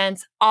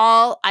represents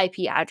all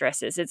IP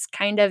addresses. It's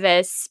kind of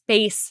a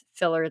space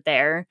filler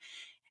there.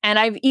 And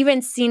I've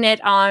even seen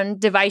it on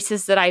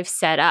devices that I've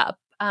set up.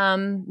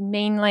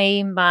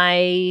 Mainly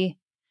my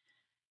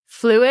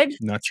Fluid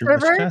Not your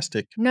server.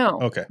 Meshtastic. No,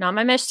 Okay. not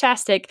my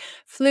Meshtastic.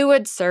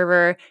 Fluid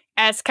server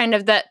as kind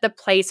of the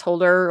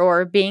placeholder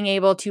or being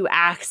able to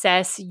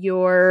access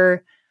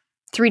your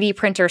 3D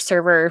printer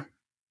server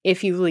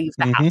if you leave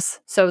the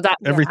house. So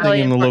that's Everything really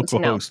in the important to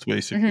local know. host,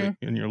 basically,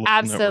 in your local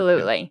network.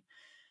 Absolutely.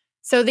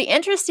 So the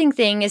interesting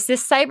thing is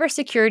this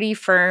cybersecurity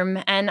firm,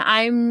 and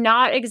I'm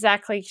not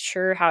exactly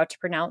sure how to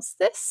pronounce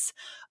this,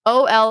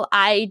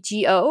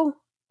 OLIGO,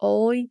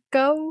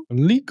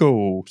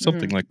 Lico,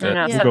 something like that. I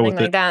know, We'll go something with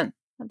like it. that.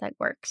 That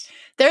works.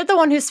 They're the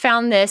one who's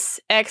found this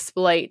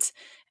exploit,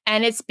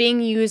 and it's being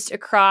used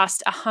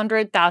across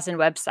 100,000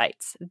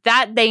 websites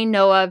that they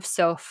know of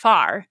so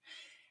far.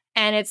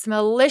 And it's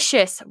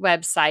malicious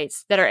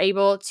websites that are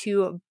able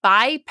to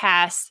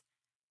bypass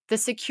the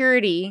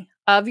security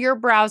of your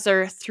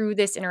browser through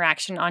this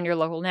interaction on your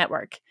local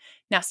network.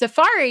 Now,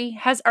 Safari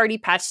has already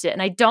patched it,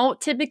 and I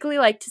don't typically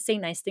like to say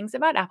nice things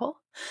about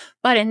Apple,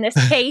 but in this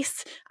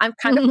case, I'm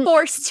kind of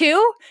forced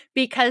to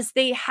because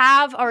they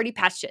have already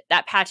patched it.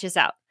 That patch is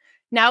out.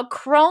 Now,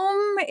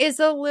 Chrome is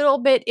a little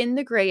bit in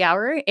the gray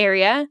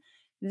area.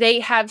 They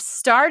have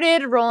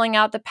started rolling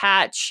out the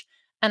patch,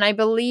 and I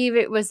believe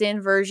it was in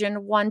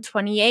version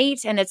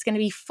 128, and it's going to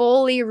be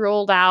fully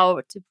rolled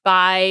out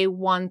by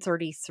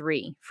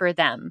 133 for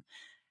them.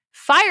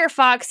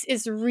 Firefox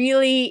is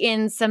really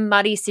in some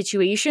muddy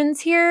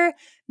situations here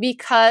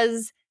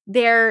because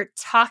they're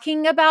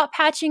talking about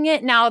patching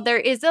it. Now, there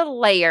is a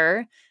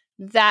layer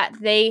that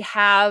they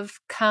have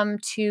come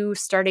to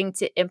starting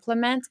to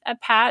implement a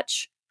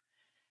patch,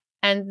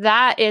 and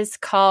that is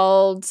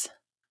called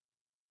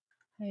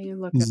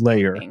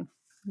Layer. That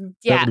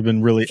Yeah, would have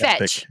been really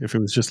Fetch. epic if it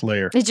was just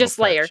layer. It's just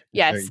layer. Fetch.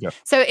 There Yes. you go.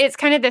 So it's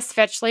kind of this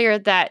fetch layer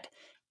that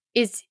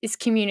is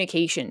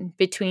communication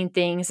between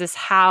things, is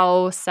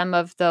how some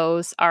of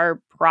those are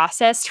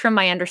processed from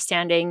my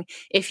understanding.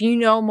 If you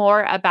know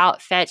more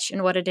about fetch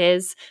and what it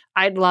is,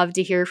 I'd love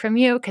to hear from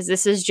you because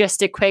this is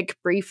just a quick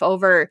brief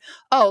over,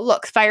 oh,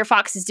 look,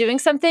 Firefox is doing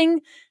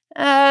something.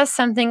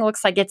 something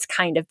looks like it's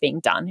kind of being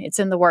done. It's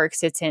in the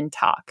works. It's in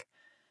talk.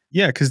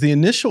 Yeah, because the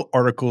initial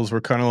articles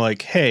were kind of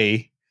like,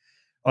 hey,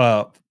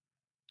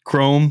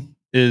 Chrome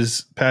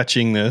is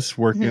patching this,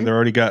 working. Mhm. They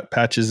already got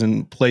patches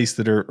in place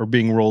that are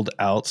being rolled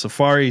out.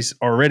 Safari's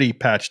already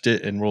patched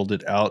it and rolled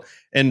it out,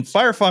 and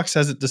Firefox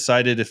hasn't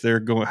decided if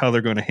how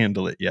they're going to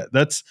handle it yet.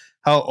 That's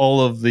how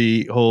all of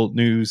the whole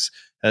news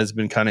has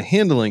been kind of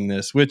handling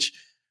this, which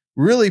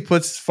really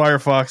puts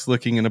Firefox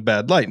looking in a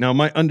bad light. Now,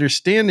 my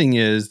understanding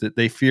is that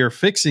they fear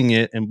fixing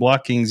it and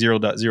blocking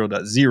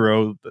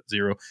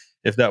 0.0.0.0,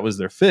 if that was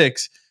their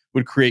fix,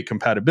 would create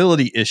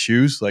compatibility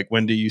issues. Like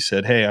Wendy, you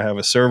said, hey, I have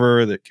a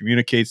server that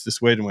communicates this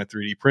way to my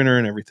 3D printer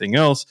and everything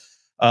else.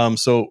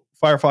 So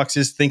Firefox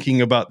is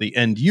thinking about the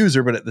end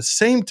user, but at the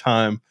same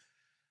time,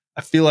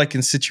 I feel like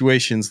in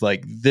situations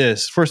like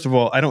this, first of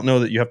all, I don't know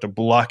that you have to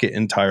block it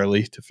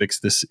entirely to fix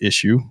this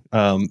issue.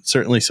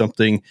 Certainly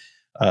something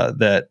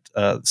that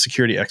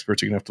security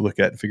experts are going to have to look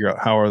at and figure out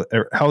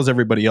how is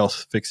everybody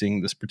else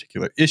fixing this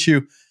particular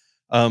issue.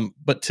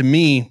 But to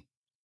me,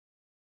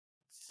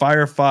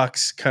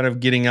 Firefox kind of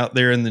getting out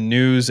there in the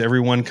news,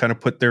 everyone kind of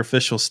put their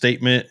official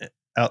statement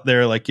out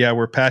there like, yeah,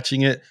 we're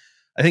patching it.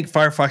 I think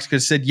Firefox could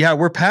have said, yeah,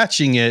 we're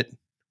patching it.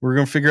 We're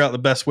going to figure out the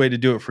best way to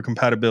do it for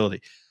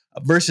compatibility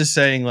versus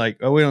saying like,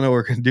 oh, we don't know what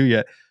we're going to do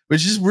yet,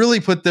 which just really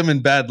put them in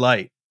bad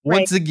light.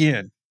 Once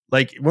again,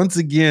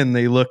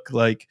 they look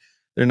like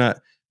they're not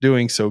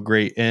doing so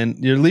great and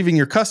you're leaving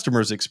your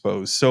customers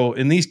exposed. So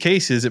in these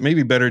cases, it may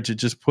be better to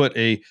just put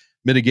a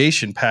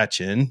mitigation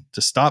patch in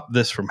to stop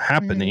this from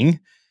happening.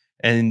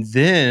 And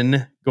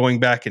then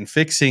going back and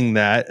fixing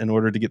that in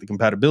order to get the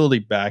compatibility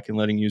back and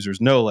letting users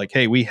know like,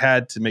 hey, we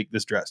had to make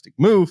this drastic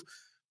move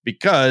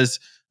because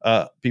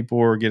people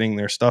were getting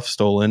their stuff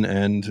stolen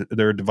and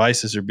their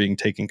devices are being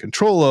taken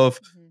control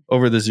of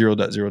over the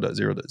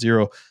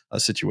 0.0.0.0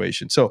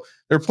 situation. So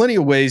there are plenty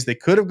of ways they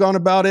could have gone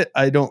about it.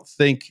 I don't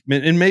think,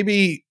 and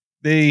maybe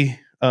they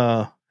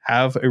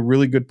have a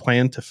really good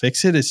plan to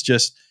fix it. It's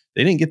just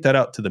they didn't get that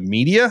out to the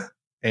media.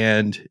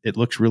 And it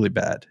looks really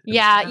bad.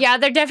 Yeah.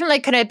 There definitely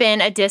could have been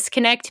a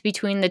disconnect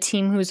between the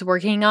team who's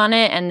working on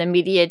it and the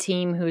media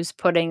team who's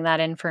putting that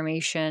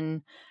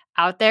information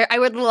out there. I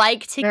would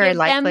like to Very give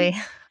likely.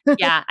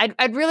 them,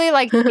 I'd really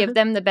like to give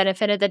them the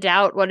benefit of the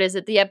doubt. What is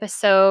it? The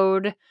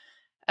episode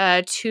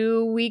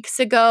 2 weeks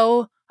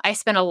ago, I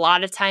spent a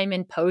lot of time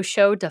in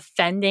post-show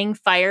defending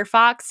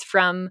Firefox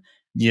from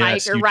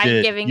Yes, Mike or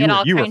Ryan giving it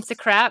all kinds of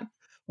crap.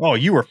 Oh,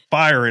 you were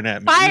firing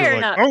at me. Firing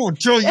like, up. I will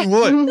tell you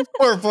what,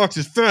 Firefox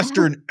is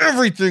faster in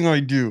everything I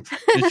do.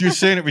 And you're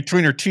saying it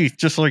between her teeth,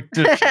 just like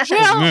this.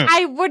 Well,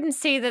 I wouldn't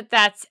say that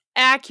that's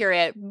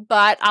accurate,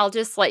 but I'll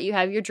just let you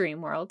have your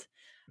dream world.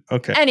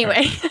 Okay.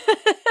 Anyway.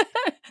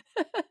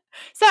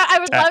 So I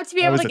would love to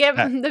be able to give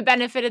them the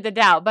benefit of the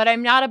doubt, but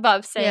I'm not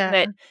above saying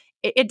that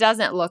it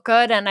doesn't look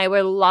good. And I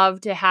would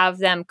love to have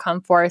them come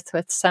forth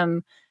with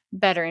some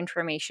better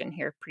information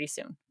here pretty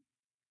soon.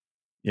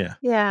 Yeah.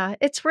 Yeah.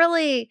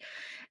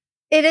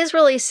 It is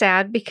really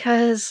sad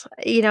because,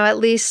 at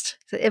least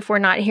if we're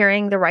not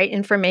hearing the right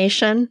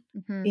information,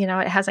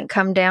 it hasn't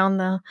come down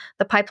the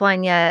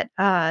pipeline yet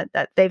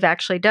that they've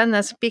actually done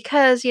this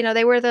because,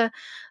 they were the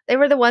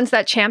ones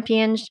that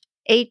championed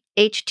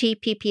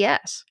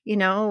HTTPS.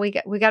 We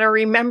got to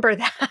remember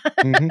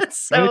that.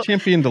 So they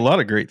championed a lot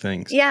of great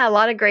things. Yeah, a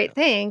lot of great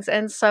things.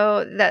 And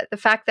so that the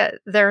fact that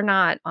they're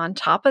not on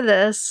top of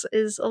this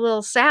is a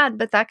little sad,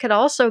 but that could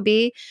also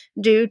be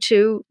due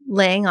to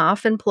laying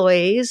off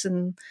employees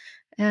and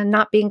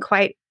not being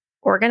quite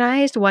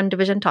organized, one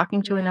division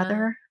talking to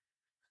another,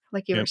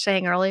 like you were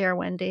saying earlier,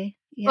 Wendy.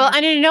 Yeah. Well,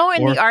 and I know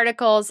in the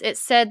articles, it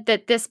said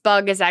that this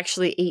bug is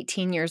actually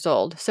 18 years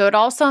old. So it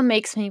also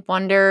makes me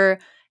wonder,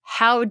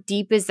 how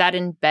deep is that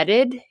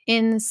embedded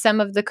in some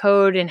of the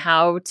code and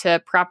how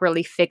to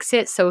properly fix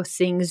it so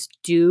things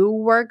do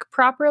work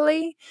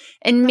properly?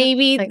 And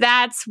maybe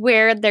that's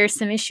where there's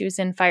some issues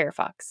in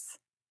Firefox.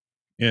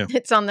 Yeah.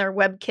 It's on their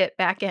WebKit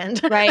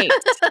backend. Right.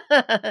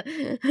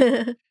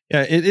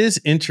 Yeah, it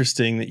is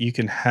interesting that you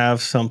can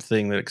have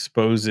something that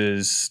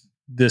exposes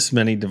this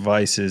many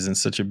devices in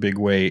such a big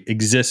way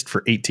exist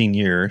for 18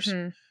 years,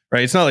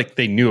 right? It's not like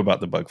they knew about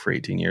the bug for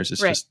 18 years.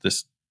 It's just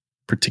this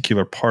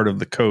particular part of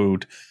the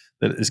code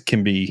that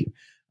can be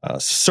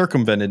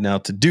circumvented now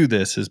to do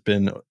this has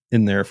been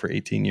in there for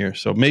 18 years.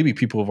 So maybe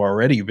people have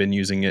already been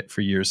using it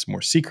for years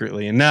more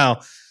secretly. And now,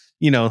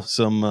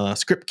 some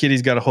script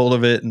kiddies got a hold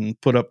of it and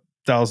put up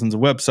thousands of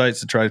websites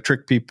to try to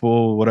trick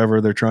people, whatever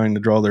they're trying to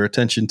draw their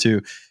attention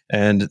to.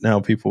 And now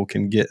people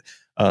can get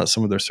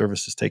some of their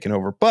services taken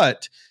over.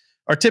 But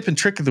our tip and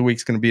trick of the week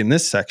is going to be in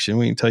this section.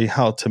 We can tell you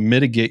how to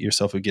mitigate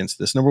yourself against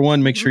this. Number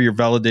one, make sure you're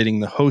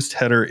validating the host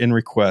header in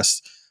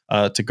requests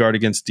to guard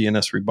against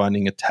DNS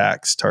rebinding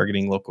attacks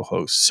targeting local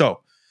hosts.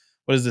 So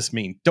what does this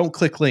mean? Don't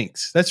click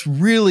links. That's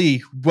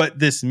really what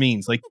this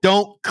means. Like,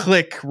 don't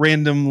click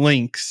random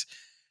links.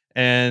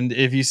 And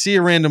if you see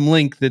a random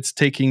link that's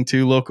taking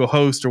to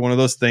localhost or one of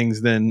those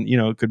things, then,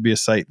 it could be a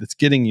site that's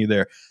getting you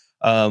there.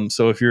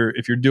 So if you're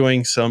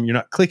doing you're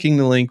not clicking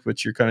the link,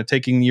 but you're kind of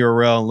taking the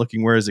URL and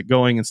looking where is it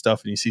going and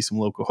stuff, and you see some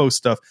local host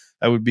stuff,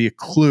 that would be a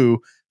clue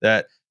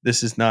that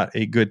this is not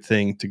a good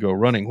thing to go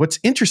running. What's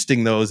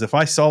interesting though is if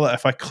I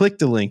clicked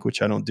the link,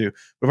 which I don't do,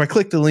 but if I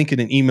clicked the link in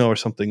an email or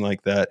something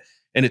like that,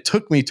 and it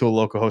took me to a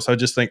local host, I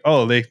just think,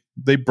 oh,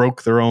 they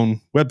broke their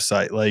own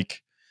website.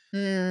 Like,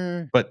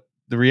 but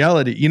the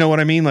reality, you know what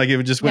I mean? Like, if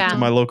it just went to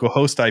my local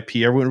host IP,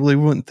 I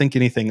wouldn't think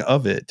anything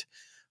of it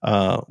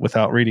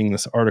without reading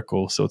this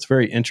article. So it's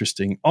very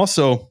interesting.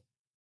 Also,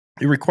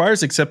 it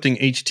requires accepting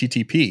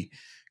HTTP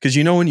because,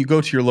 when you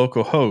go to your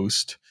local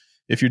host,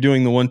 if you're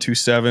doing the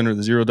 127 or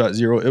the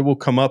 0.0, it will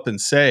come up and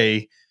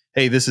say,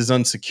 hey, this is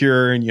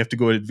unsecure, and you have to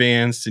go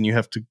advanced and you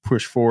have to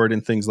push forward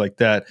and things like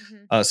that.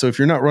 So if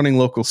you're not running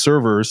local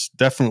servers,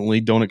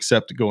 definitely don't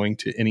accept going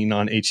to any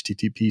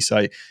non-HTTP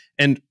site.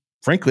 And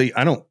frankly,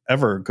 I don't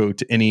ever go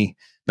to any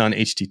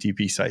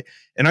non-HTTP site.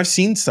 And I've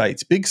seen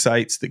big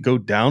sites that go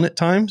down at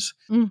times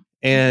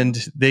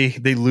and they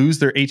lose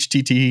their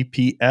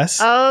HTTPS.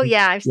 Oh,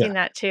 yeah. I've seen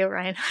that too,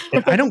 Ryan.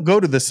 And I don't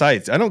go to the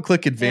sites. I don't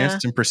click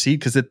advanced and proceed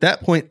because at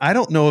that point, I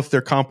don't know if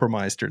they're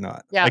compromised or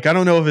not. Yeah. Like, I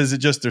don't know if is it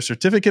just their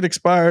certificate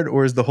expired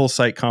or is the whole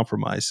site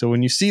compromised. So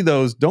when you see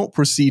those, don't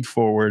proceed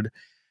forward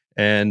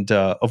and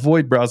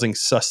avoid browsing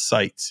sus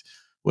sites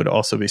would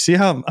also be. See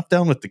how I'm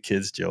down with the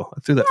kids, Jill.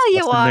 I threw that Yeah,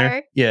 you in are.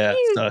 there. Yeah,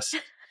 sus.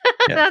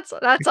 Yeah. That's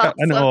awesome.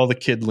 I know all the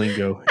kid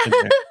lingo in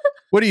there.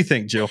 What do you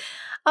think, Jill?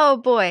 Oh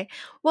boy.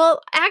 Well,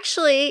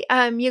 actually,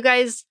 you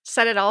guys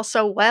said it all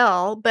so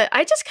well, but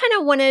I just kind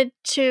of wanted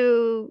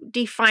to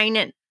define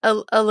it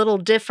a little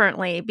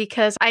differently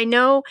because I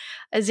know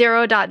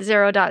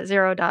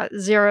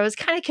 0.0.0.0 is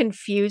kind of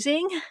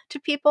confusing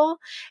to people,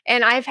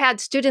 and I've had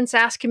students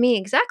ask me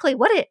exactly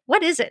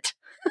what is it.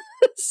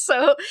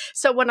 So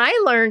when I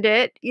learned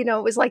it,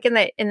 it was like in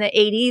the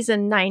 80s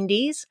and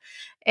 90s,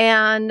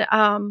 and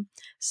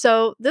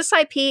so this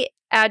IP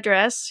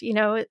address,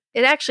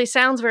 it actually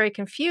sounds very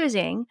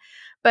confusing,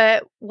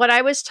 but what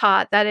I was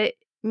taught that it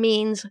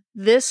means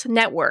this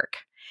network.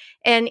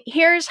 And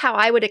here's how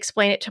I would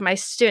explain it to my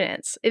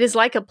students. It is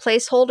like a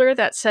placeholder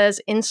that says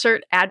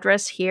insert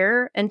address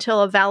here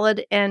until a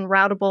valid and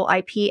routable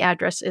IP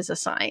address is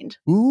assigned.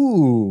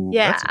 Ooh,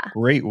 that's a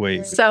great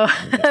way. So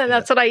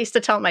that's what I used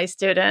to tell my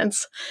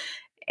students.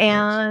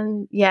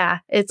 And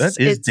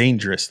it's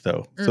dangerous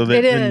though. So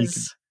that it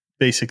is.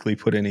 Basically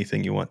put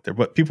anything you want there,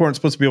 but people aren't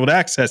supposed to be able to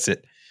access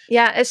it.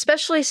 Yeah,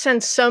 especially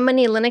since so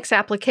many Linux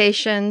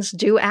applications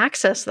do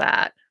access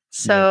that.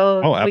 So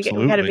we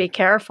got to be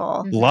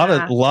careful. A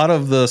lot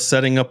of the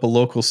setting up a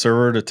local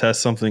server to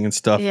test something and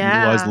stuff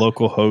utilize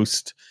local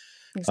host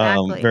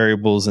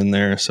variables in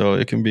there, so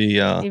it can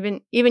be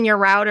even your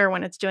router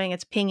when it's doing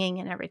its pinging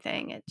and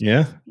everything.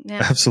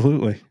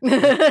 Absolutely.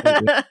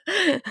 All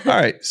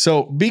right,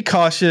 so be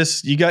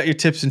cautious. You got your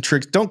tips and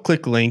tricks. Don't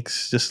click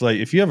links. Just like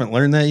if you haven't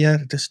learned that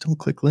yet, just don't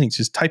click links.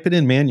 Just type it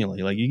in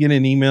manually. Like you get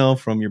an email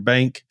from your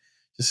bank,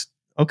 just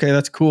okay,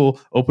 that's cool.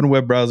 Open a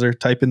web browser,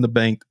 type in the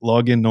bank,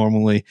 log in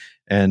normally,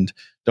 and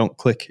don't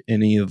click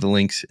any of the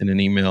links in an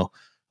email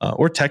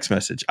or text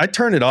message. I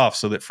turn it off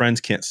so that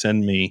friends can't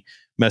send me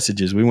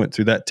messages. We went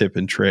through that tip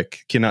and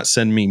trick. Cannot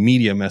send me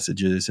media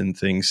messages and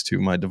things to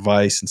my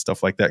device and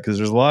stuff like that because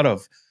there's a lot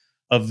of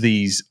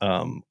these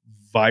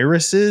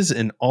viruses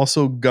and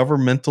also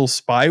governmental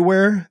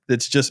spyware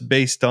that's just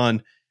based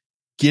on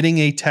getting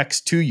a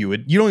text to you.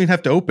 You don't even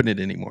have to open it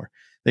anymore.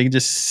 They can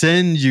just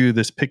send you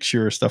this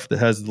picture or stuff that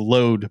has the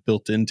load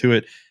built into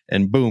it,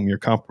 and boom, you're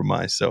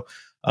compromised. So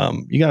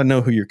you got to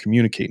know who you're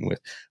communicating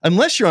with.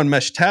 Unless you're on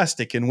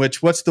Meshtastic, in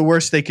which what's the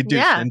worst they could do?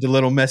 Send a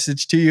little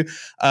message to you.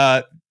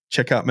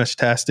 Check out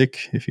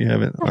Meshtastic if you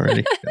haven't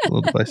already. Got a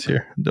little device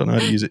here. Don't know how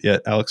to use it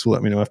yet. Alex will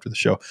let me know after the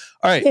show.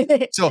 All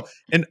right. So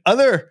in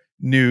other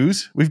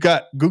news, we've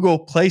got Google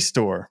Play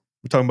Store.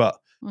 We're talking about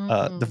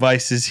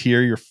devices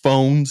here, your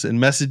phones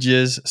and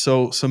messages.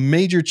 So some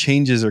major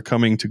changes are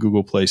coming to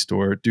Google Play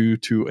Store due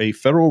to a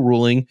federal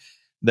ruling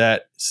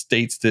that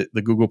states that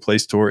the Google Play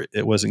Store,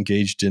 it was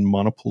engaged in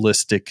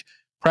monopolistic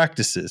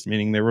practices,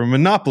 meaning they were a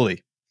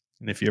monopoly.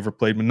 And if you ever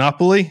played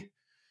Monopoly,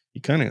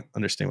 you kind of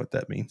understand what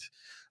that means.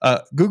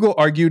 Google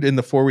argued in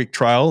the 4-week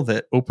trial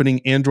that opening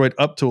Android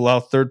up to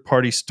allow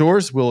third-party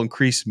stores will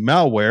increase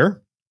malware,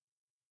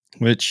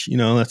 which,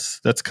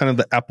 that's kind of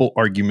the Apple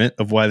argument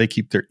of why they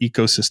keep their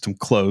ecosystem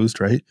closed,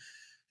 right?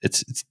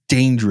 It's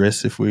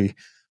dangerous if we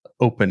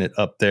open it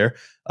up there.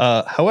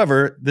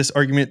 However, this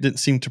argument didn't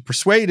seem to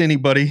persuade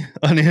anybody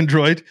on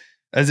Android,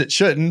 as it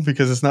shouldn't,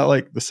 because it's not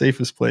like the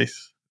safest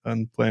place on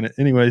the planet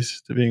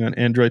anyways to being on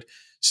Android.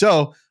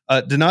 So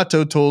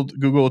Donato told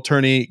Google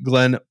attorney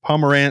Glenn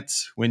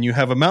Pomerantz, when you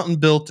have a mountain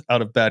built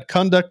out of bad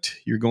conduct,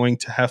 you're going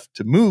to have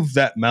to move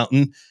that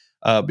mountain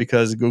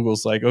because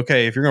Google's like,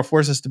 okay, if you're going to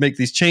force us to make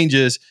these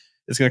changes,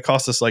 it's going to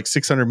cost us like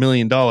 $600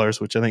 million,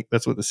 which I think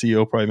that's what the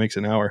CEO probably makes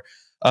an hour,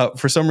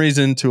 for some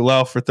reason to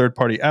allow for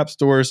third-party app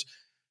stores.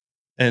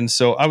 And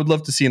so I would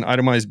love to see an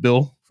itemized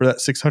bill for that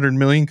 $600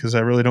 million because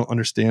I really don't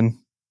understand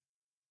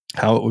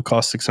how it would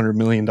cost $600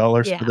 million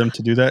for them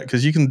to do that?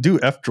 Because you can do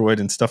F-Droid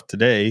and stuff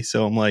today.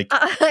 So I'm like,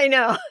 I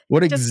know.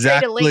 what Just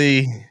create a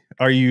link. exactly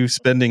are you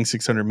spending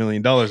 $600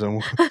 million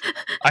on?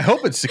 I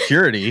hope it's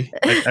security.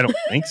 I don't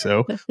think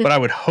so, but I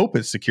would hope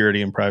it's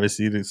security and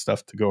privacy and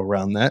stuff to go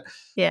around that.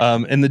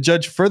 Yeah. And the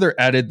judge further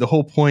added, the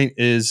whole point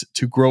is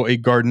to grow a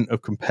garden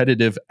of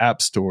competitive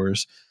app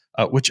stores,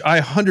 which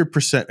I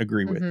 100%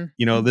 agree with. Mm-hmm.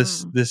 You know,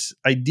 this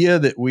idea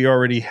that we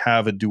already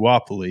have a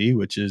duopoly,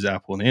 which is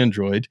Apple and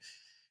Android,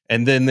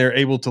 and then they're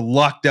able to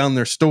lock down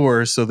their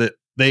stores so that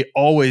they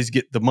always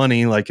get the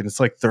money. Like, and it's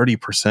like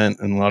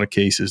 30% in a lot of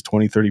cases,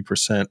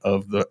 20-30%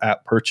 of the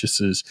app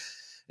purchases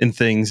and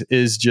things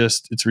is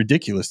just, it's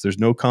ridiculous. There's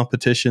no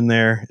competition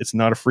there. It's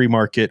not a free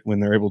market when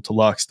they're able to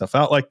lock stuff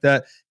out like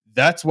that.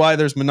 That's why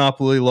there's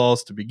monopoly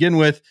laws to begin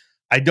with.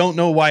 I don't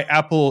know why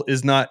Apple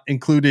is not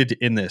included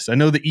in this. I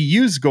know the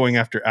EU's going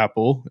after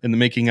Apple and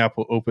making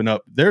Apple open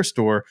up their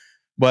store,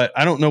 but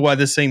I don't know why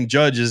the same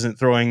judge isn't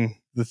throwing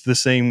the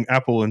same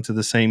Apple into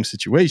the same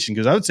situation,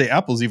 because I would say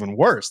Apple's even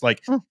worse.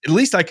 Like, at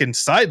least I can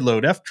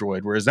sideload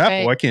F-Droid, whereas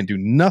Apple, I can't do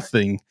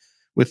nothing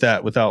with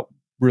that without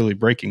really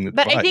breaking the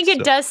But device. I think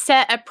it does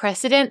set a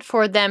precedent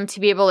for them to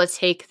be able to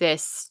take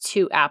this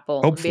to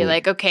Apple and be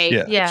like, okay,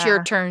 it's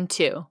your turn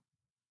too.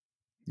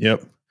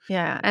 Yep.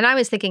 Yeah. And I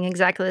was thinking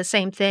exactly the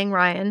same thing,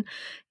 Ryan.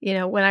 You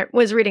know, when I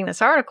was reading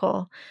this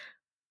article,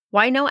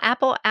 why no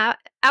Apple App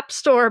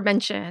Store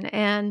mention?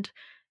 And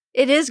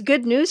it is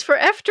good news for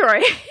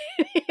F-Droid.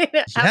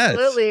 Yes.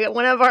 Absolutely.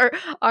 One of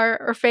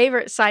our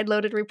favorite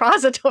side-loaded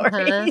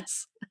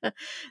repositories.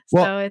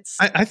 So it's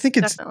I think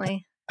it's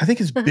definitely. I think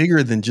it's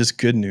bigger than just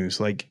good news.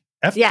 Like,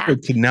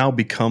 F-Droid can now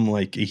become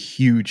like a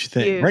huge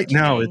thing. Right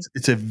now,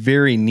 it's a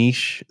very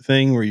niche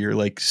thing where you're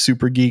like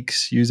super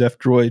geeks use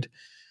F-Droid.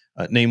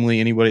 Namely,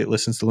 anybody that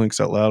listens to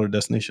Linux Out Loud or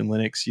Destination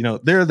Linux, you know,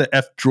 they're the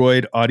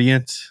F-Droid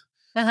audience.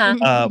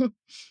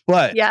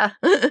 But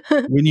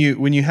when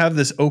you have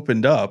this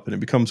opened up and it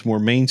becomes more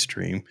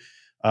mainstream,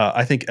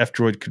 I think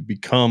F-Droid could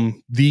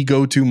become the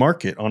go-to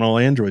market on all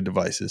Android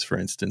devices, for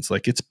instance.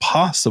 Like, it's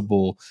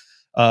possible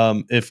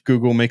if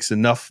Google makes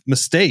enough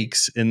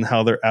mistakes in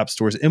how their app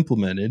store is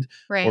implemented,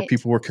 or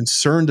people were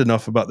concerned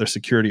enough about their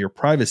security or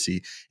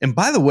privacy. And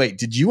by the way,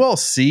 did you all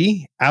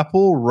see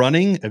Apple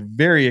running a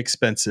very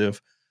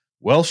expensive,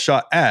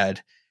 well-shot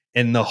ad,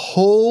 and the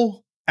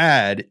whole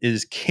ad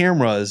is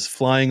cameras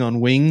flying on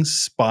wings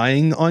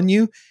spying on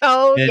you?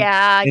 Oh,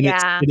 and,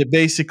 and it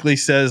basically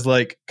says,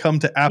 like, come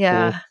to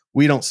Apple,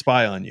 we don't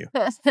spy on you.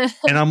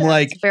 And I'm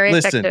like, very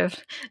listen,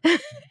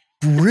 effective.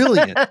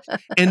 Brilliant.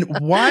 And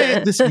why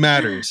this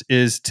matters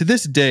is, to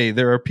this day,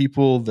 there are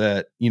people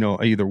that, you know,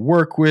 I either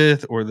work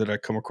with or that I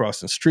come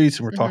across in the streets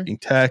and we're talking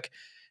tech,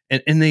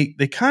 and they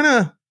kind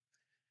of,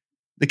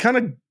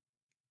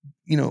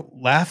 you know,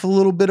 laugh a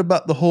little bit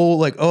about the whole,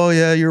 like, oh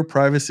yeah, you're a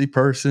privacy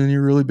person,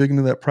 you're really big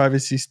into that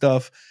privacy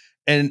stuff.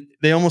 And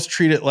they almost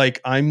treat it like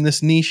I'm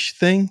this niche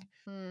thing.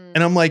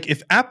 And I'm like,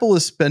 if Apple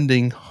is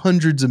spending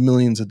hundreds of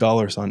millions of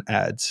dollars on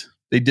ads,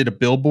 they did a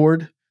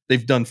billboard,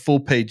 they've done full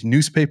page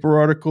newspaper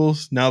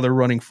articles, now they're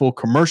running full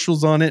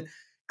commercials on it.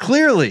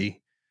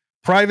 Clearly,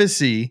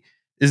 privacy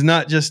is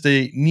not just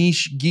a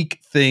niche geek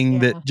thing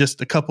that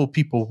just a couple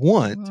people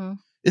want.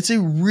 It's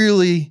a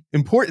really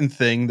important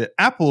thing that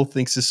Apple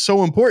thinks is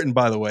so important,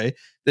 by the way,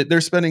 that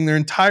they're spending their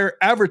entire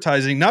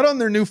advertising, not on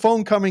their new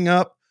phone coming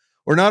up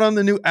or not on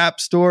the new app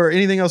store or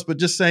anything else, but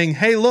just saying,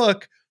 hey,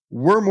 look,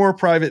 we're more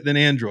private than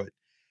Android.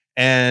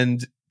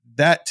 And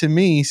that, to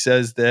me,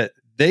 says that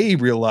they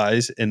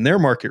realize in their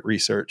market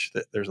research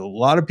that there's a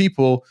lot of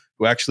people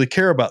who actually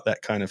care about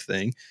that kind of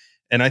thing.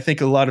 And I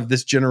think a lot of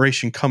this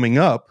generation coming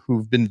up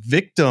who've been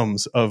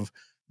victims of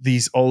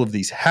all of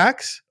these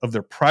hacks, of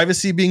their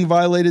privacy being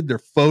violated, their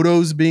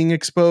photos being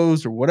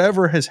exposed, or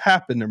whatever has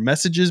happened, their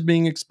messages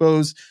being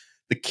exposed,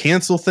 the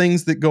cancel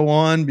things that go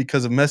on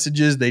because of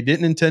messages they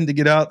didn't intend to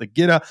get out, that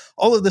get out.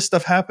 All of this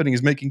stuff happening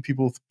is making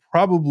people,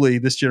 probably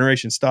this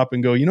generation, stop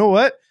and go, you know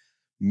what?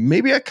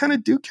 Maybe I kind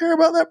of do care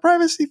about that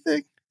privacy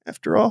thing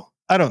after all.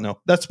 I don't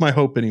know. That's my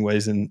hope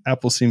anyways. And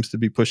Apple seems to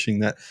be pushing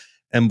that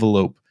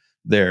envelope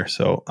there.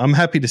 So I'm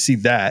happy to see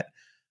that.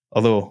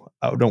 Although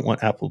I don't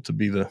want Apple to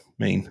be the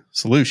main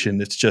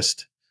solution. It's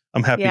just,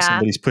 I'm happy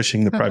somebody's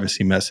pushing the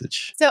privacy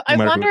message. So I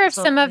wonder if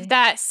some of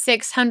that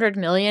 600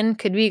 million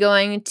could be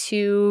going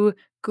to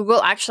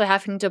Google actually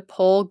having to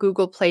pull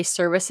Google Play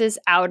services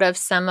out of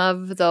some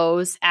of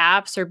those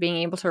apps, or being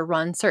able to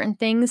run certain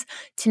things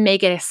to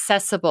make it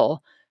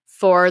accessible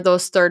for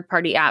those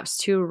third-party apps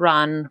to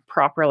run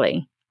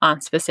properly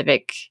on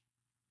specific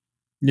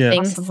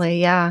things.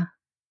 Possibly,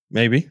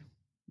 maybe.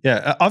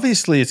 Yeah,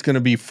 obviously it's going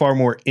to be far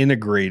more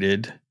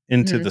integrated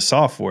into the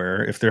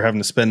software if they're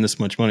having to spend this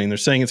much money. And they're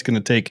saying it's going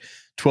to take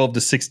 12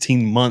 to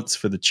 16 months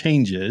for the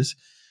changes.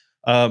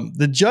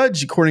 The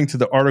judge, according to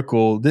the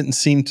article, didn't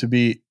seem to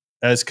be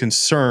as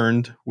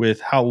concerned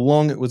with how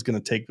long it was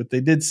going to take, but they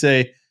did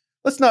say,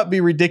 let's not be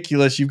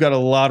ridiculous. You've got a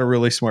lot of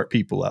really smart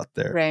people out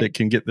there Right. that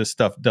can get this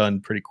stuff done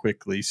pretty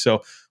quickly.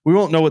 So we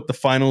won't know what the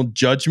final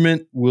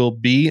judgment will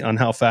be on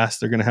how fast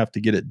they're going to have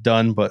to get it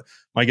done. But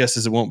my guess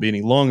is it won't be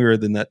any longer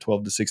than that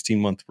 12 to 16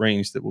 month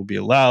range that will be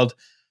allowed.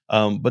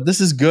 But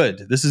this is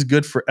good. This is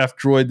good for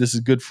F-Droid. This is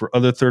good for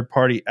other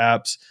third-party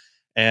apps.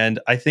 And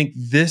I think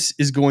this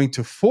is going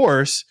to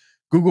force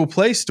Google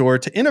Play Store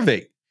to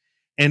innovate.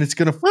 And it's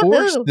going to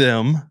force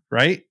them,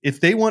 right?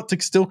 If they want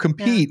to still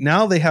compete,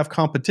 now they have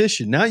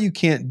competition. Now you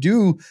can't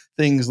do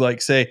things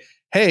like say,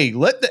 hey,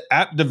 let the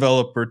app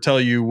developer tell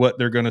you what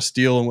they're going to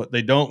steal and what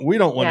they don't. We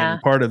don't want any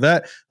part of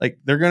that. Like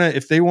they're going to,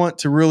 if they want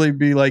to really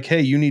be like,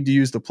 hey, you need to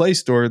use the Play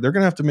Store, they're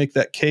going to have to make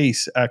that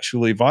case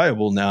actually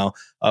viable now.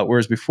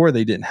 Whereas before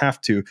they didn't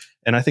have to.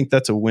 And I think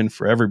that's a win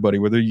for everybody,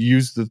 whether you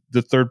use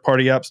the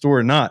third-party app store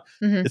or not,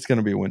 it's going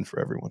to be a win for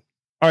everyone.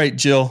 All right,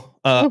 Jill,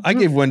 I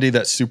gave Wendy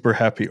that super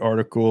happy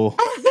article.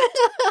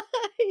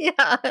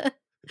 Yeah.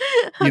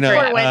 You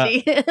know, poor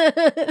Wendy.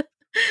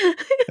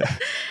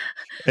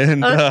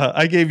 And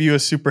I gave you a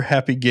super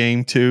happy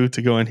game too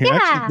to go in here. Yeah.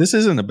 Actually, this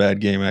isn't a bad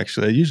game.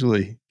 Actually, I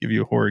usually give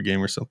you a horror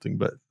game or something,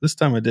 but this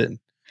time I didn't.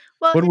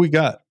 Well, what do we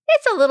got?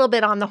 It's a little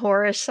bit on the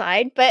horror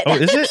side, but oh,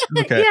 is it?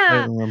 Okay, yeah.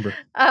 I don't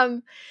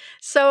remember.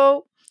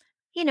 So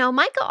you know,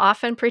 Michael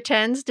often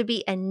pretends to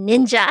be a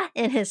ninja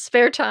in his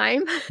spare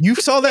time. You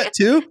saw that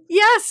too?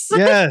 Yes.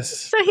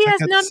 Yes. So he has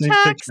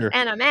nunchucks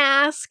and a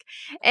mask,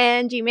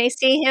 and you may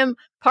see him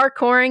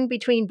parkouring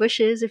between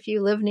bushes if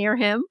you live near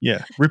him.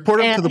 Yeah.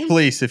 Report him to the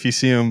police if you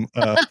see him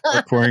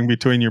parkouring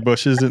between your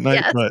bushes at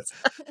night. Yes. But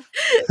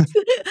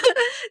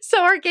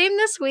So our game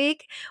this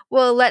week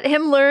will let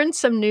him learn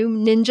some new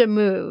ninja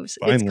moves.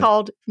 Finally. It's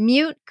called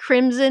Mute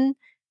Crimson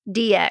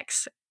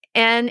DX.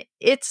 And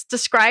it's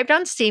described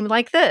on Steam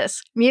like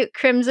this. Mute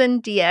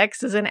Crimson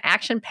DX is an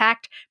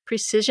action-packed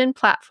precision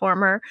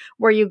platformer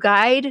where you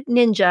guide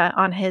Ninja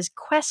on his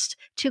quest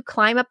to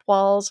climb up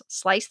walls,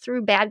 slice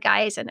through bad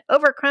guys, and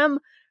overcome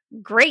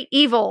great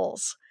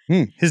evils.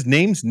 His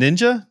name's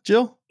Ninja,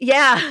 Jill?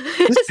 Yeah.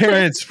 His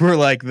parents were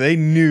like, they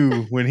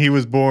knew when he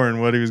was born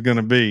what he was going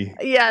to be.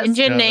 Yes.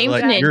 Ninja named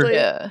like,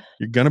 Ninja.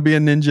 You're going to be a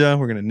ninja.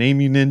 We're going to name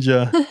you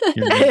Ninja.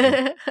 You're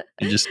Ninja.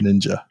 You're just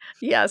Ninja.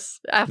 Yes,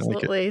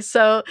 absolutely.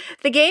 So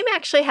the game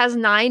actually has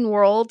 9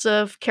 worlds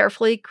of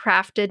carefully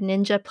crafted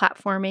ninja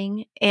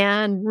platforming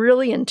and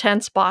really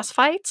intense boss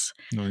fights.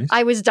 Nice.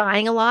 I was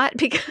dying a lot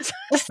because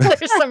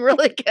there's some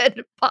really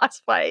good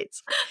boss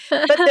fights.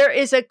 But there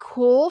is a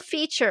cool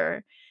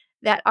feature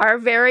that our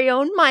very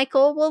own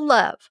Michael will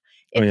love.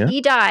 If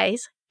he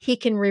dies, he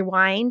can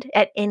rewind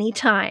at any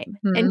time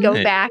and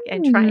go back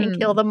and try and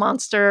kill the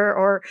monster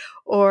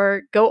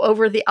or go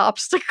over the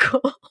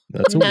obstacle.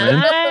 That's a win.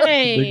 That's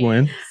a big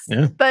win.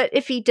 Yeah. But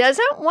if he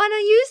doesn't want to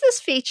use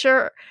this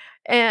feature,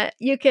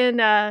 you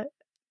can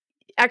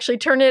actually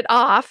turn it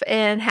off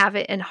and have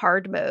it in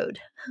hard mode.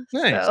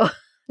 Nice. So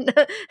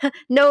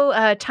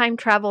no time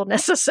travel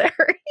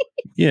necessary.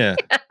 Yeah.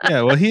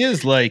 Yeah. Well, he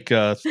is like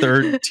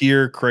third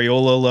tier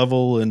Crayola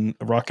level in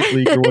Rocket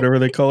League or whatever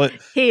they call it.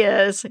 He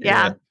is.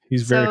 Yeah.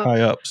 He's very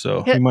high up.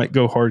 So he might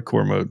go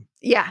hardcore mode.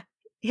 Yeah.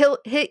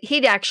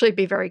 He'd actually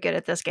be very good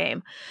at this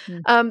game.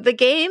 The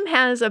game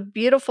has a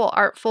beautiful,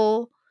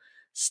 artful,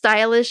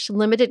 stylish,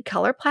 limited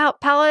color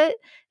palette.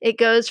 It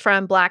goes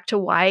from black to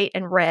white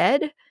and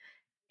red.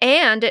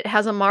 And it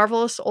has a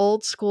marvelous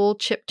old school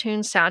chiptune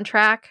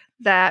soundtrack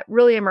that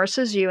really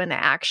immerses you in the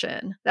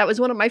action. That was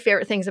one of my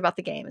favorite things about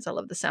the game is I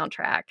love the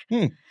soundtrack.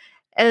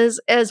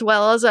 As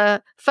well as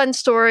a fun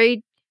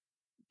story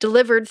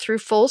delivered through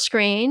full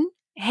screen,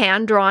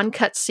 hand-drawn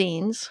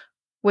cutscenes,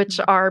 which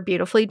are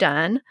beautifully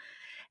done.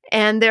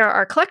 And there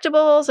are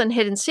collectibles and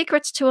hidden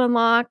secrets to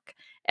unlock,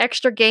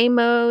 extra game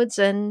modes,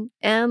 and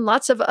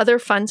lots of other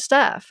fun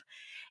stuff.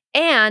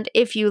 And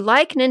if you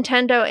like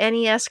Nintendo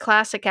NES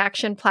classic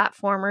action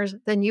platformers,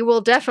 then you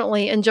will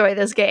definitely enjoy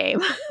this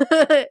game.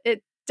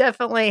 It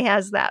definitely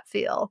has that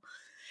feel.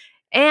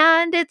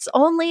 And it's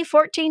only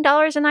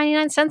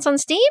 $14.99 on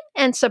Steam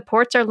and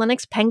supports our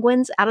Linux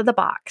Penguins out of the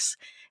box.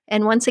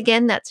 And once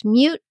again, that's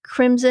Mute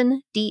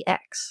Crimson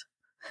DX.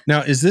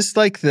 Now, is this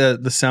like the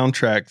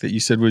soundtrack that you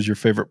said was your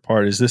favorite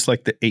part? Is this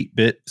like the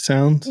 8-bit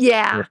sounds?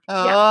 Yeah.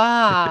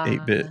 Like the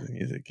 8-bit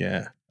music,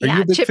 yeah. Are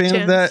you a big fan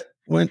of that,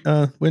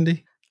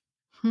 Wendy?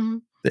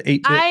 The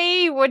 8-bit?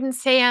 I wouldn't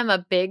say I'm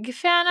a big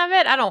fan of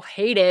it. I don't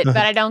hate it, but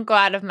I don't go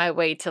out of my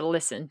way to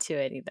listen to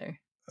it either.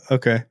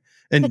 Okay.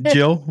 And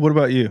Jill, what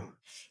about you?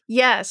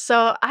 Yeah,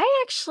 so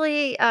I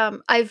actually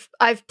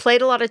I've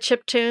played a lot of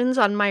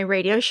chiptunes on my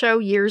radio show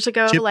years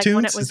ago. Chiptunes? Like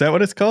when it was, is that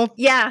what it's called?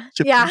 Yeah.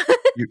 Yeah.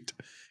 Cute.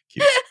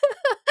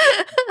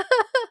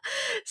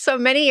 So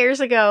many years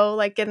ago,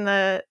 like in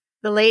the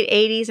late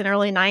 80s and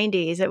early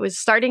 90s, it was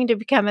starting to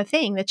become a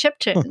thing, the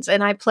chiptunes.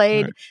 And I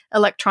played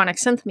electronic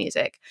synth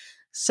music.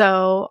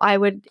 So I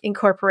would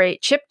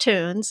incorporate chip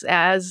tunes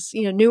as,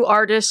 new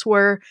artists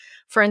were,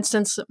 for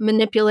instance,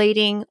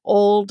 manipulating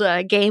old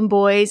Game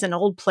Boys and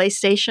old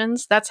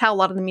PlayStations. That's how a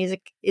lot of the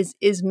music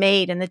is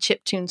made in the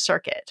chiptune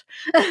circuit.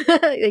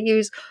 They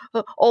use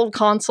old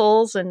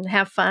consoles and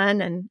have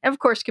fun, and of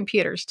course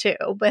computers too.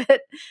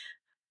 But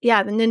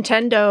yeah, the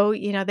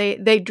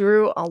Nintendo, they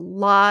drew a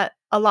lot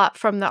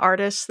from the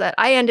artists that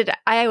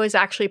I was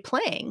actually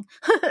playing.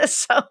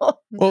 So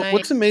Well,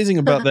 what's amazing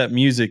about that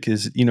music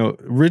is,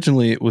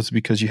 originally it was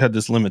because you had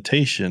this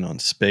limitation on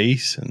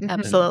space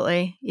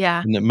absolutely,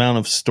 yeah, and the amount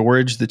of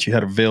storage that you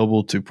had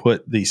available to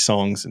put these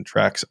songs and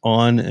tracks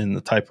on, and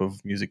the type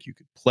of music you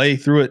could play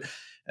through it.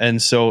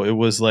 And so it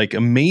was like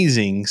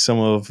amazing, some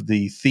of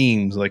the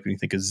themes, like when you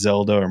think of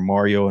Zelda or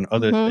Mario and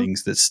other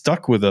things that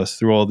stuck with us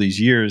through all these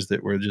years,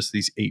 that were just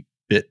these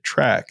 8-bit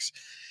tracks.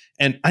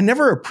 And I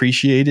never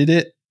appreciated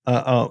it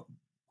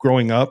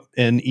growing up,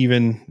 and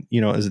even,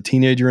 as a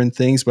teenager and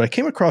things. But I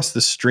came across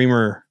this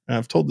streamer, and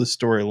I've told this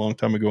story a long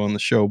time ago on the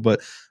show,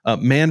 but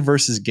Man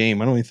versus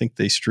Game. I don't even think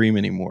they stream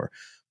anymore.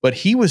 But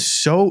he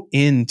was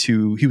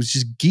he was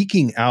just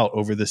geeking out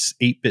over this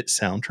 8-bit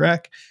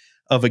soundtrack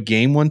of a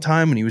game one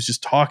time. And he was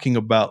just talking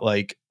about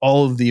like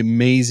all of the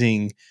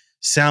amazing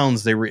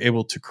sounds they were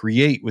able to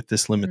create with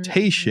this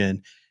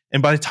limitation.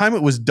 And by the time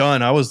it was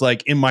done, I was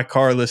like in my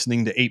car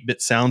listening to 8-bit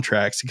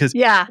soundtracks, because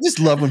I just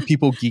love when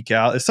people geek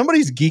out. If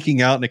somebody's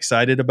geeking out and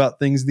excited about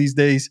things these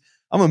days,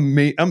 I'm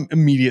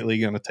immediately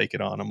going to take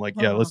it on. I'm like,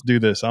 yeah, let's do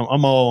this.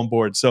 I'm all on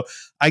board. So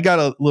I got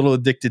a little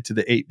addicted to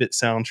the 8-bit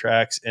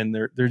soundtracks, and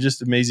they're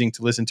just amazing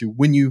to listen to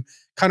when you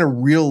kind of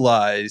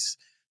realize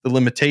the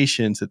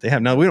limitations that they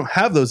have. Now, we don't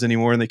have those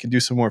anymore, and they can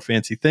do some more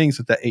fancy things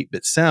with that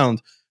 8-bit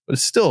sound, but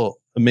it's still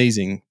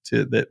amazing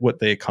what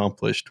they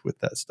accomplished with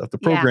that stuff. The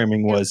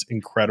programming was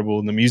incredible,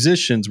 and the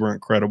musicians were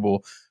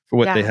incredible for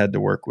what they had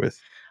to work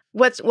with.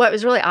 What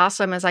was really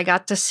awesome is I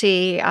got to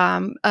see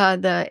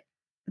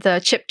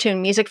the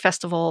chiptune music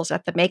festivals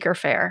at the Maker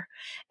Faire,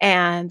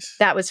 and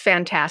that was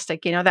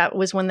fantastic. That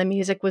was when the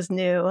music was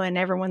new, and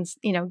everyone's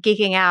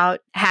geeking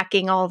out,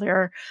 hacking all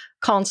their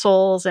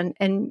consoles and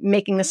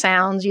making the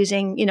sounds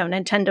using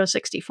Nintendo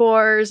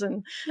 64s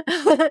and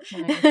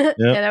and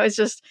it was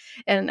just,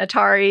 and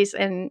Ataris,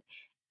 and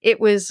it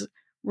was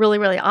really,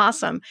 really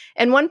awesome.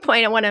 And one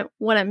point I want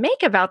to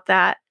make about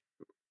that,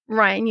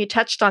 Ryan, you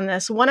touched on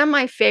this. One of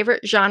my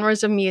favorite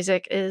genres of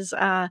music is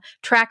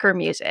tracker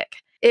music.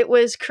 It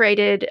was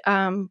created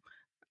from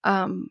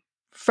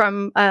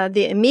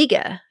the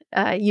Amiga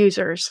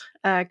users,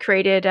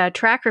 created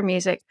tracker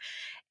music.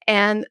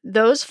 And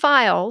those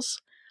files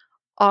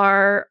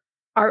are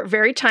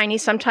very tiny.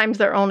 Sometimes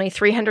they're only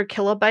 300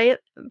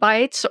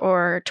 kilobytes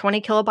or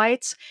 20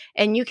 kilobytes.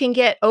 And you can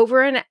get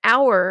over an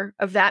hour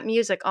of that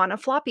music on a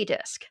floppy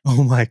disk.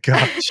 Oh my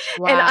gosh.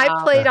 Wow. And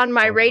I played on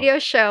my radio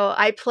show.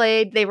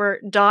 They were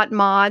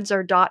 .mods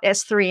or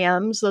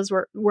 .s3ms. Those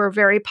were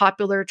very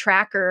popular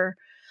tracker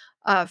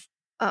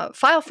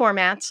file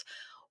formats.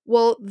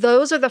 Well,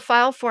 those are the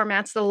file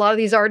formats that a lot of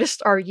these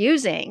artists are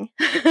using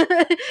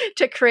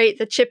to create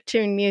the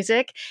chiptune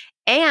music.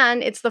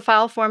 And it's the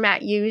file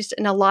format used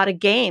in a lot of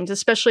games,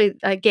 especially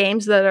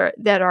games that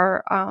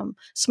are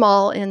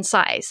small in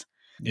size.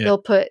 Yeah.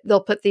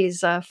 They'll put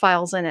these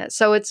files in it.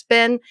 So it's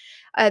been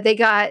they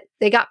got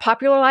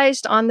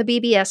popularized on the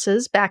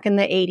BBSs back in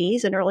the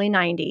 80s and early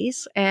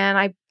 90s,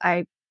 and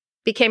I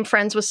became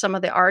friends with some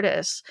of the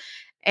artists.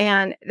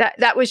 And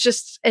that was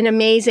just an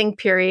amazing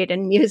period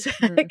in music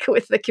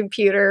with the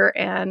computer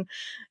and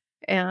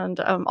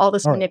all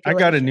this manipulation. I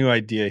got a new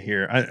idea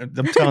here.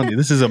 I'm telling you,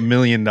 this is $1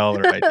 million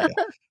idea.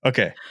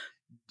 Okay.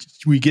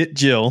 We get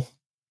Jill,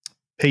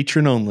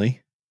 patron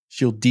only.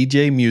 She'll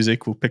DJ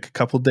music. We'll pick a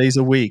couple days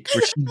a week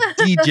where she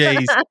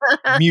DJs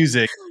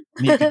music.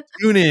 And you can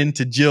tune in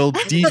to Jill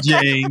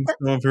DJing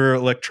some of her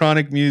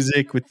electronic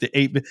music with the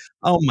 8-bit.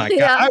 Oh my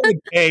God.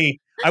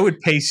 I would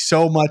pay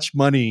so much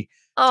money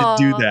to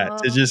do that,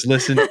 to just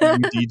listen to you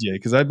DJ,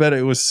 because I bet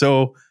it was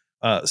so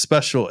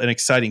special and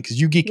exciting, because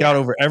you geek out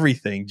over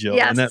everything, Jill.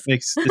 Yes. And that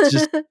makes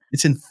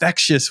it's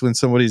infectious when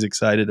somebody's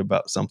excited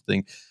about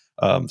something.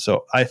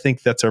 So I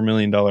think that's our $1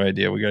 million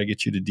idea. We got to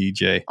get you to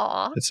DJ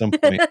at some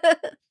point.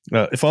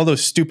 If all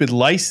those stupid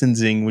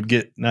licensing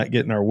would not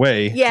get in our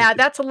way. Yeah,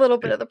 that's a little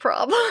bit of the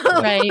problem.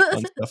 Right.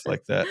 Fun stuff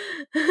like that.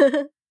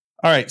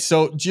 All right.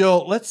 So,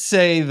 Jill, let's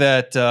say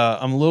that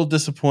I'm a little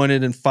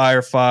disappointed in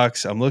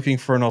Firefox. I'm looking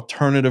for an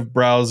alternative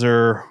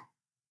browser.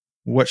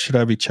 What should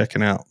I be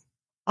checking out?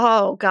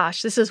 Oh,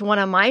 gosh. This is one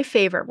of my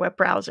favorite web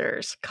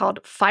browsers called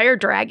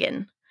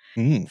Firedragon.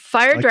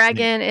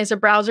 Firedragon is a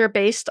browser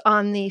based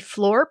on the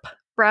Florp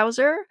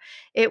browser.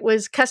 It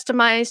was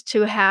customized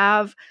to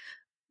have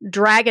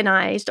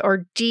Dragonized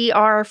or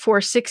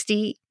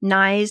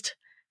DR460-nized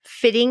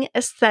fitting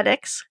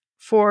aesthetics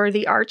for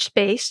the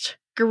Arch-based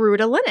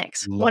Garuda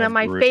Linux. One of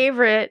my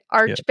favorite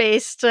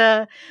Arch-based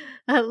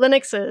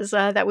Linuxes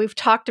that we've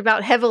talked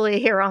about heavily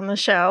here on the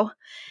show.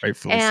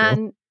 Rightfully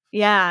so.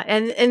 Yeah,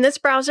 and this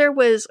browser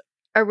was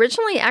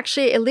originally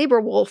actually a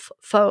LibreWolf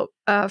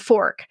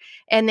fork,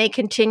 and they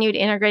continued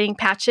integrating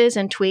patches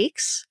and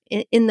tweaks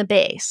in the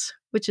base,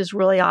 which is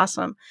really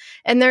awesome.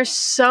 And there's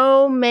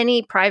so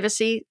many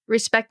privacy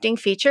respecting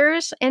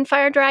features in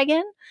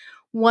Firedragon.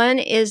 One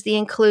is the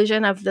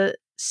inclusion of the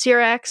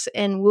Sirex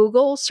and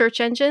Woogle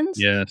search engines.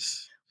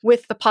 Yes.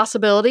 With the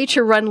possibility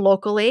to run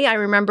locally. I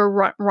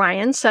remember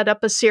Ryan set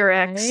up a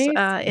Sirex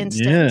instance.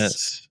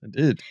 Yes, I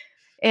did.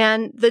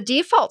 And the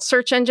default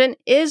search engine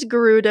is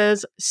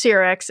Garuda's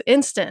Sirex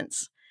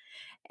instance.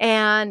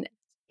 And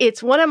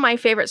it's one of my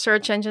favorite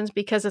search engines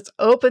because it's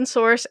open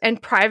source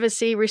and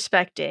privacy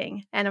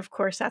respecting. And of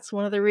course, that's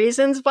one of the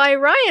reasons why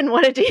Ryan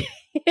wanted to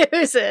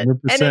use it.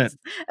 100%.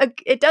 And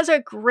it does a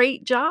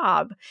great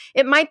job.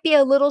 It might be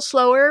a little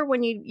slower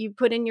when you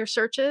put in your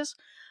searches,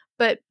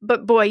 but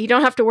boy, you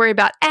don't have to worry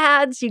about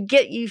ads.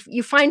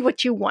 You find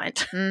what you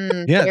want.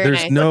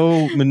 There's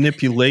no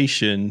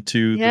manipulation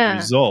to the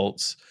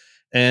results.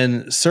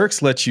 And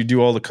Cirx lets you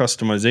do all the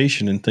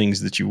customization and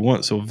things that you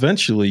want. So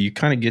eventually you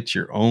kind of get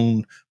your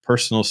own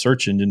personal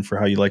search engine for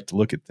how you like to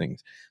look at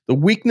things. The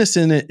weakness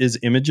in it is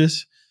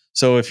images.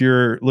 So if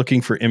you're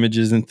looking for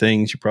images and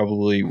things, you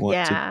probably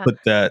want to put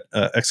that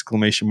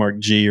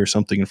 !G or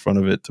something in front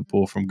of it to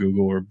pull from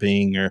Google or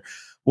Bing or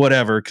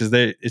whatever, because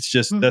it's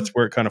just that's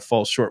where it kind of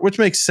falls short, which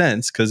makes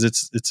sense because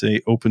it's a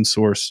open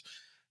source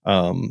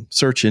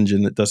search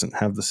engine that doesn't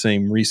have the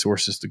same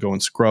resources to go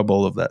and scrub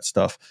all of that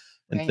stuff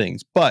and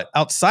things. But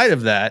outside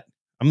of that,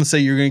 I'm going to say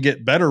you're going to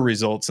get better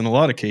results in a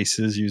lot of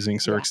cases using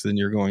Cirx than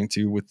you're going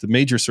to with the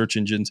major search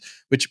engines,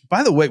 which,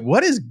 by the way,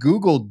 what is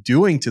Google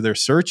doing to their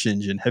search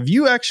engine? Have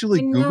you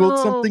actually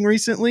Googled something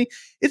recently?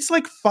 It's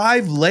like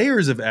 5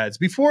 layers of ads.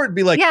 Before it'd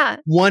be like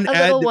one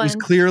ad that was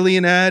clearly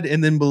an ad,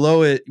 and then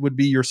below it would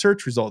be your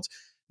search results.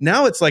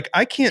 Now it's like,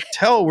 I can't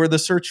tell where the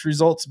search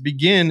results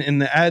begin and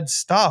the ads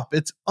stop.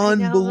 It's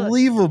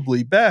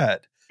unbelievably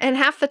bad. And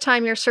half the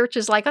time your search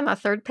is like on the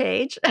 3rd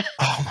page.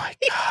 Oh my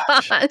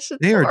gosh.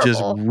 They are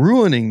just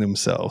ruining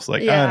themselves.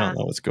 Like, I don't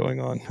know what's going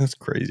on. That's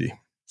crazy.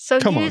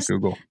 So come on,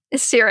 Google.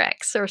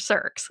 Sirex or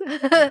Cirx.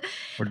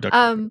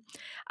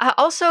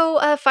 Also,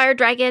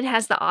 Firedragon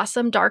has the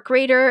awesome Dark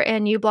Reader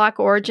and uBlock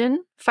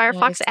Origin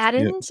Firefox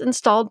add-ins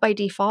installed by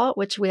default,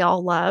 which we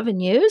all love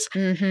and use.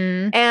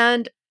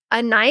 And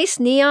a nice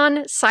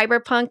neon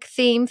cyberpunk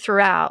theme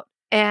throughout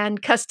and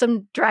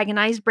custom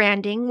Dragonized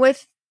branding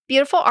with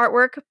beautiful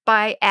artwork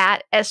by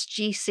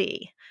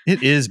 @SGC.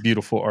 It is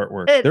beautiful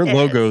artwork. Their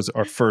logos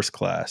are first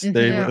class.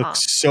 They look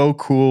so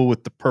cool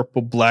with the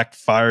purple black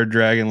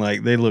Firedragon.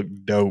 Like, they look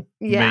dope.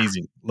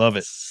 Amazing. Love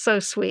it. So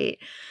sweet.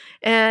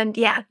 And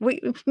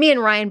me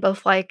and Ryan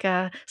both like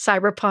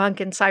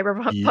cyberpunk and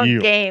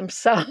cyberpunk games,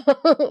 so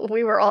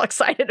we were all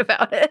excited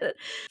about it.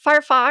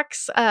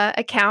 Firefox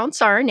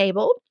accounts are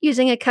enabled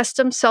using a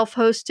custom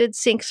self-hosted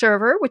sync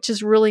server, which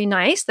is really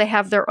nice. They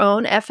have their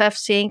own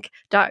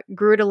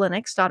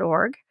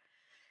ffsync.garudalinux.org.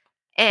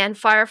 And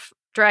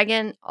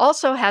Firedragon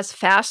also has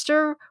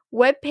faster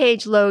web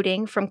page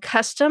loading from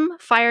custom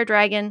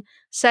Firedragon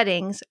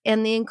settings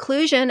and the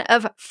inclusion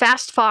of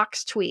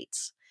FastFox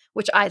tweets,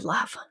 which I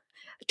love.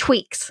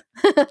 Tweaks.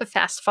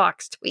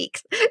 FastFox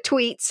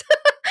tweets.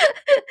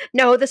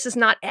 No, this is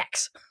not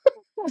X.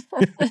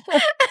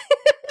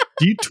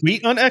 Do you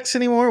tweet on X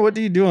anymore? What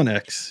do you do on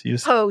X? You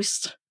just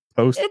post.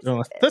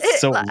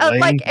 That's so lame.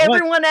 Like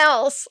everyone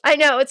else. I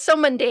know, it's so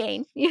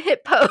mundane. You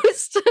hit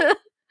post.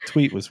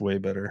 Tweet was way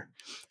better.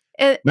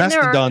 And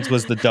Mastodon's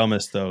was the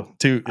dumbest, though.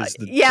 Toot is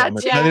the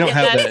dumbest. They don't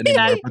have that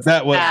anymore, but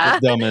that was the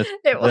dumbest.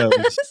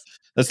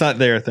 That's not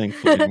there,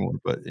 thankfully, anymore.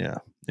 But yeah,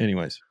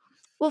 anyways.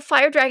 Well,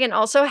 Firedragon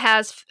also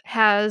has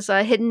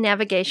hidden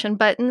navigation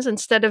buttons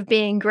instead of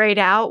being grayed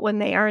out when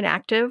they are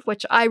inactive,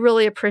 which I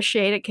really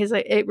appreciate it because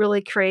it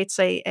really creates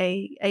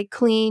a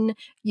clean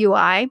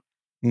UI.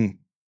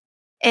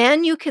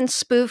 And you can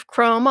spoof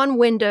Chrome on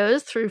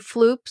Windows through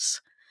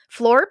Florps.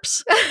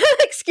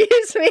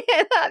 Excuse me,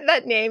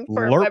 that name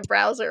for a web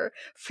browser.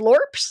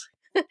 Florps?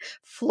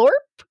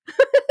 Florp?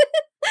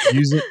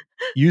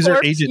 User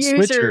agent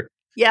switcher.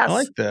 Yes. I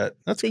like that.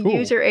 That's the cool.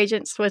 user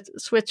agent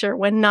switcher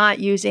when not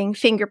using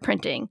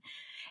fingerprinting.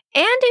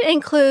 And it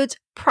includes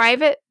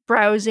private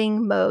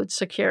browsing mode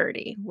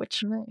security,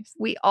 which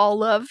we all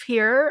love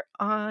here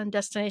on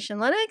Destination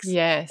Linux.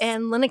 Yes.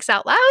 And Linux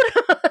Out Loud.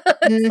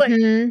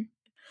 It's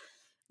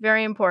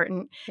very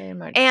important. Very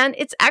much. And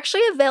it's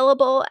actually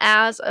available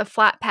as a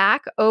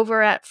Flatpak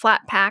over at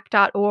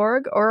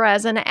flatpak.org or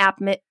as an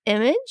app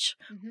image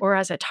or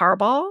as a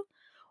tarball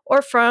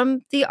or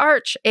from the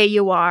Arch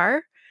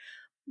AUR.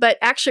 But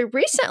actually,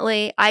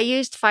 recently, I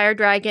used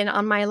Firedragon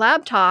on my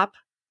laptop.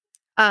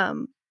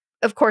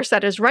 Of course,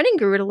 that is running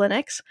Garuda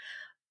Linux.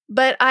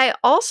 But I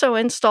also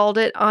installed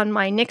it on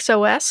my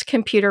NixOS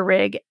computer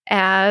rig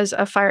as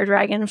a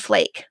Firedragon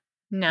Flake.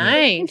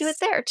 Nice. You can do it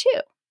there, too.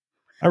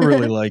 I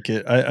really like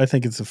it. I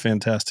think it's a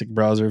fantastic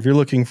browser. If you're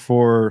looking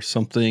for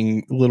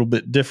something a little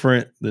bit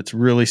different that's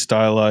really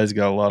stylized,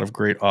 got a lot of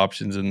great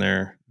options in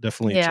there,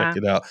 definitely check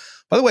it out.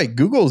 By the way,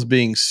 Google's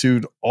being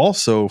sued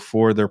also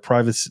for their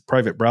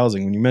private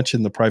browsing. When you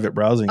mentioned the private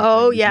browsing,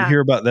 you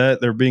hear about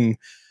that? They're going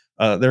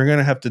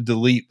to have to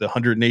delete the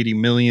 180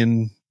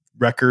 million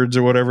records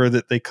or whatever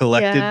that they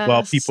collected while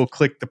Yes. people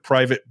clicked the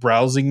private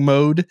browsing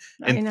mode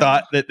I and know.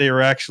 thought that they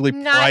were actually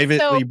Not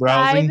privately so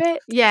browsing.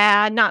 private.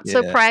 Yeah, not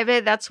so Yeah.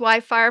 private. That's why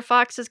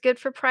Firefox is good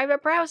for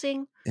private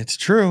browsing. It's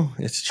true.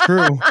 It's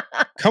true.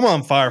 Come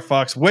on,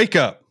 Firefox, wake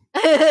up.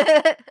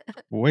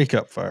 Wake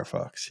up,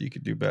 Firefox. You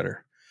could do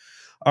better.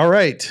 All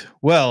right.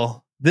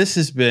 Well, this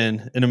has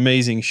been an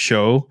amazing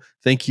show.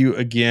 Thank you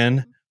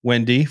again,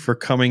 Wendy, for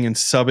coming and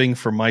subbing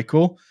for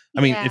Michael.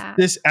 I mean, if Yeah.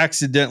 this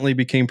accidentally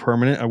became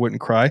permanent, I wouldn't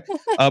cry.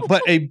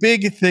 But a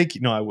big thank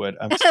you. No, I would.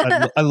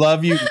 I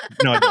love you.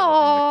 No, I don't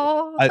love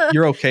you, Michael.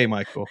 You're okay,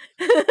 Michael.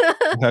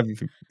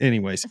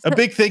 Anyways, a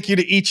big thank you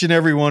to each and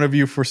every one of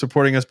you for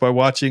supporting us by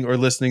watching or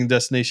listening to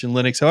Destination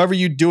Linux. However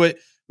you do it,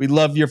 we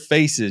love your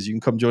faces. You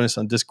can come join us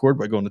on Discord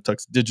by going to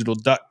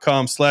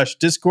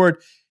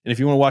tuxdigital.com/Discord. And if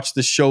you want to watch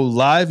this show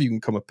live, you can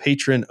become a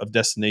patron of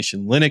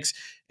Destination Linux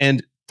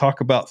and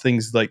talk about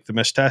things like the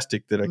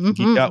Meshtastic that I can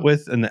geek out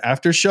with in the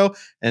after show.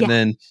 And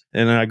then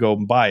I go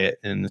and buy it.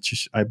 And it's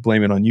just, I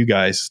blame it on you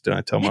guys. Then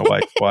I tell my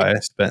wife why I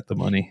spent the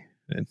money.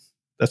 And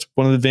that's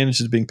one of the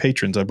advantages of being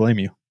patrons. I blame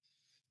you.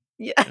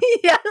 Yeah.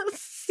 Yes.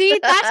 See,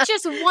 that's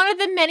just one of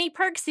the many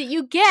perks that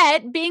you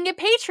get being a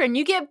patron.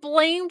 You get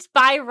blamed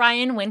by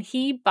Ryan when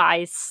he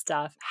buys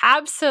stuff.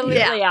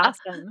 Absolutely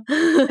awesome.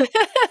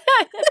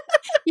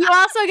 You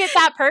also get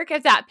that perk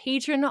of that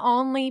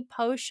patron-only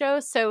post show.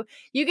 So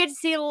you get to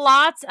see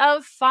lots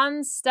of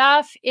fun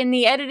stuff in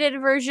the edited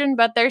version,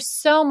 but there's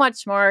so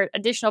much more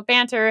additional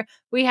banter.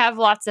 We have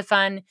lots of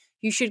fun.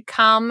 You should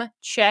come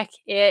check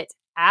it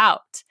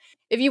out.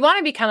 If you want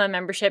to become a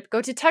membership,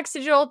 go to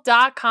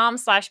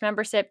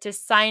tuxdigital.com/membership to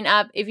sign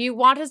up. If you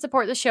want to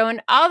support the show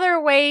in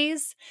other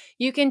ways,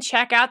 you can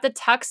check out the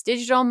Tux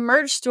Digital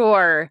merch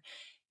store.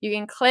 You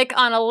can click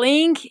on a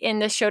link in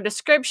the show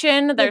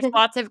description. There's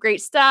lots of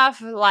great stuff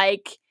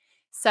like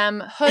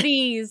some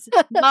hoodies,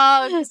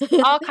 mugs,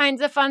 all kinds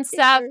of fun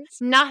stuff.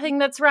 Nothing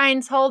that's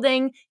Ryan's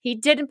holding. He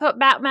didn't put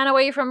Batman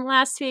away from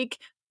last week.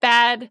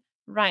 Bad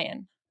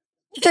Ryan.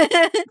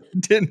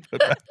 Didn't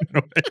put Batman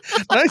away.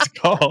 Nice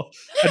call.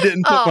 I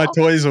didn't put my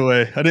toys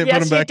away. I didn't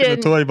put them back in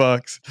the toy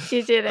box.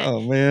 You didn't.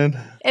 Oh, man.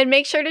 And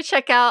make sure to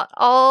check out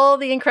all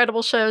the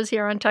incredible shows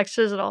here on Tux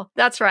Digital.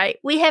 That's right.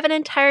 We have an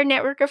entire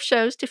network of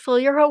shows to fill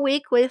your whole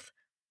week with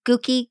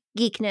gooky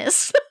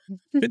geekness.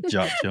 Good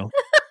job, Jill.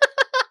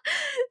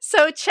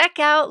 So check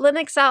out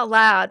Linux Out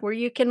Loud, where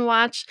you can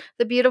watch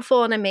the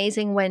beautiful and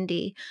amazing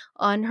Wendy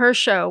on her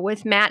show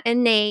with Matt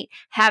and Nate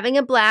having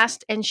a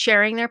blast and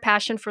sharing their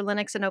passion for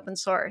Linux and open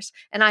source.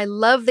 And I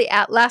love the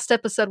last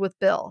episode with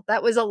Bill.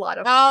 That was a lot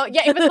of fun. Oh,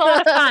 yeah, it was a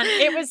lot of fun.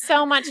 It was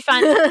so much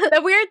fun.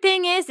 The weird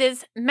thing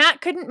is Matt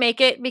couldn't make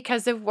it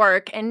because of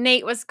work, and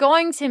Nate was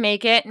going to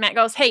make it. Matt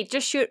goes, hey,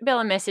 just shoot Bill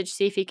a message,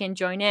 see if he can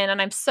join in.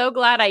 And I'm so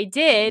glad I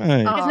did.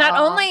 Nice. Because not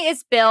only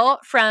is Bill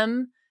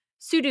from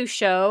Sudo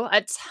Show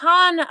a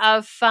ton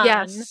of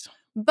fun,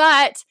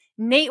 but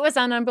Nate was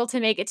unable to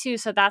make it too,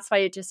 so that's why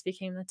it just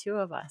became the two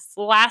of us.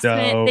 Last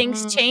minute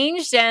things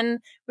changed, and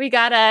we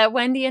got a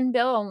Wendy and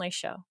Bill only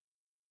show.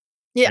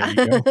 Yeah.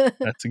 There you go.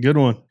 That's a good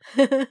one.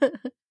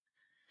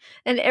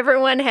 And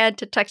everyone head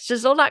to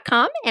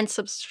tuxdigital.com and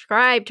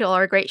subscribe to all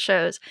our great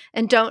shows.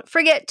 And don't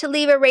forget to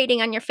leave a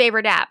rating on your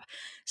favorite app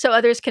so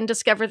others can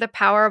discover the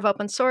power of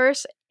open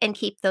source and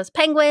keep those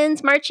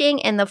penguins marching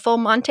in the full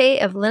Monte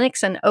of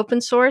Linux and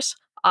open source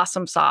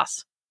awesome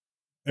sauce.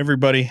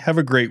 Everybody, have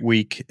a great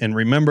week. And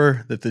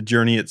remember that the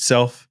journey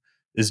itself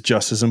is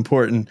just as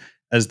important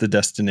as the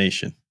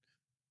destination.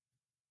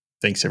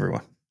 Thanks,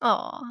 everyone.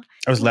 Aw.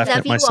 I was laughing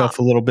at myself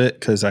a little bit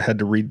because I had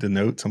to read the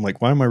notes. I'm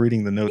like, why am I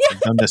reading the notes?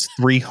 I've done this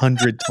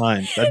 300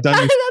 times. I've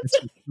done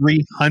this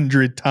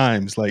 300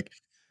 times. Like,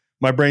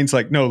 my brain's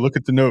like, no, look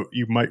at the note.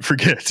 You might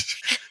forget.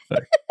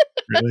 Like,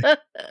 really?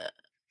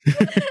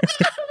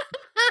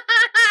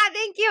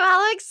 Thank you,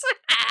 Alex.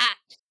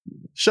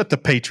 Shut the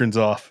patrons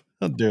off.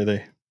 How dare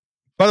they?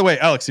 By the way,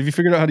 Alex, have you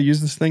figured out how to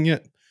use this thing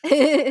yet?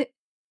 All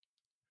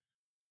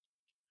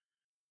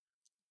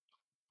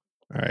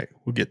right,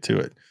 we'll get to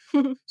it.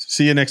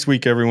 See you next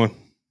week, everyone.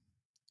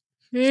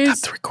 Stop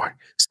the recording.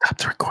 Stop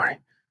the recording.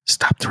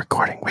 Stop the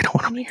recording. We don't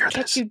want them to hear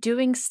this. You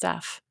doing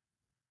stuff.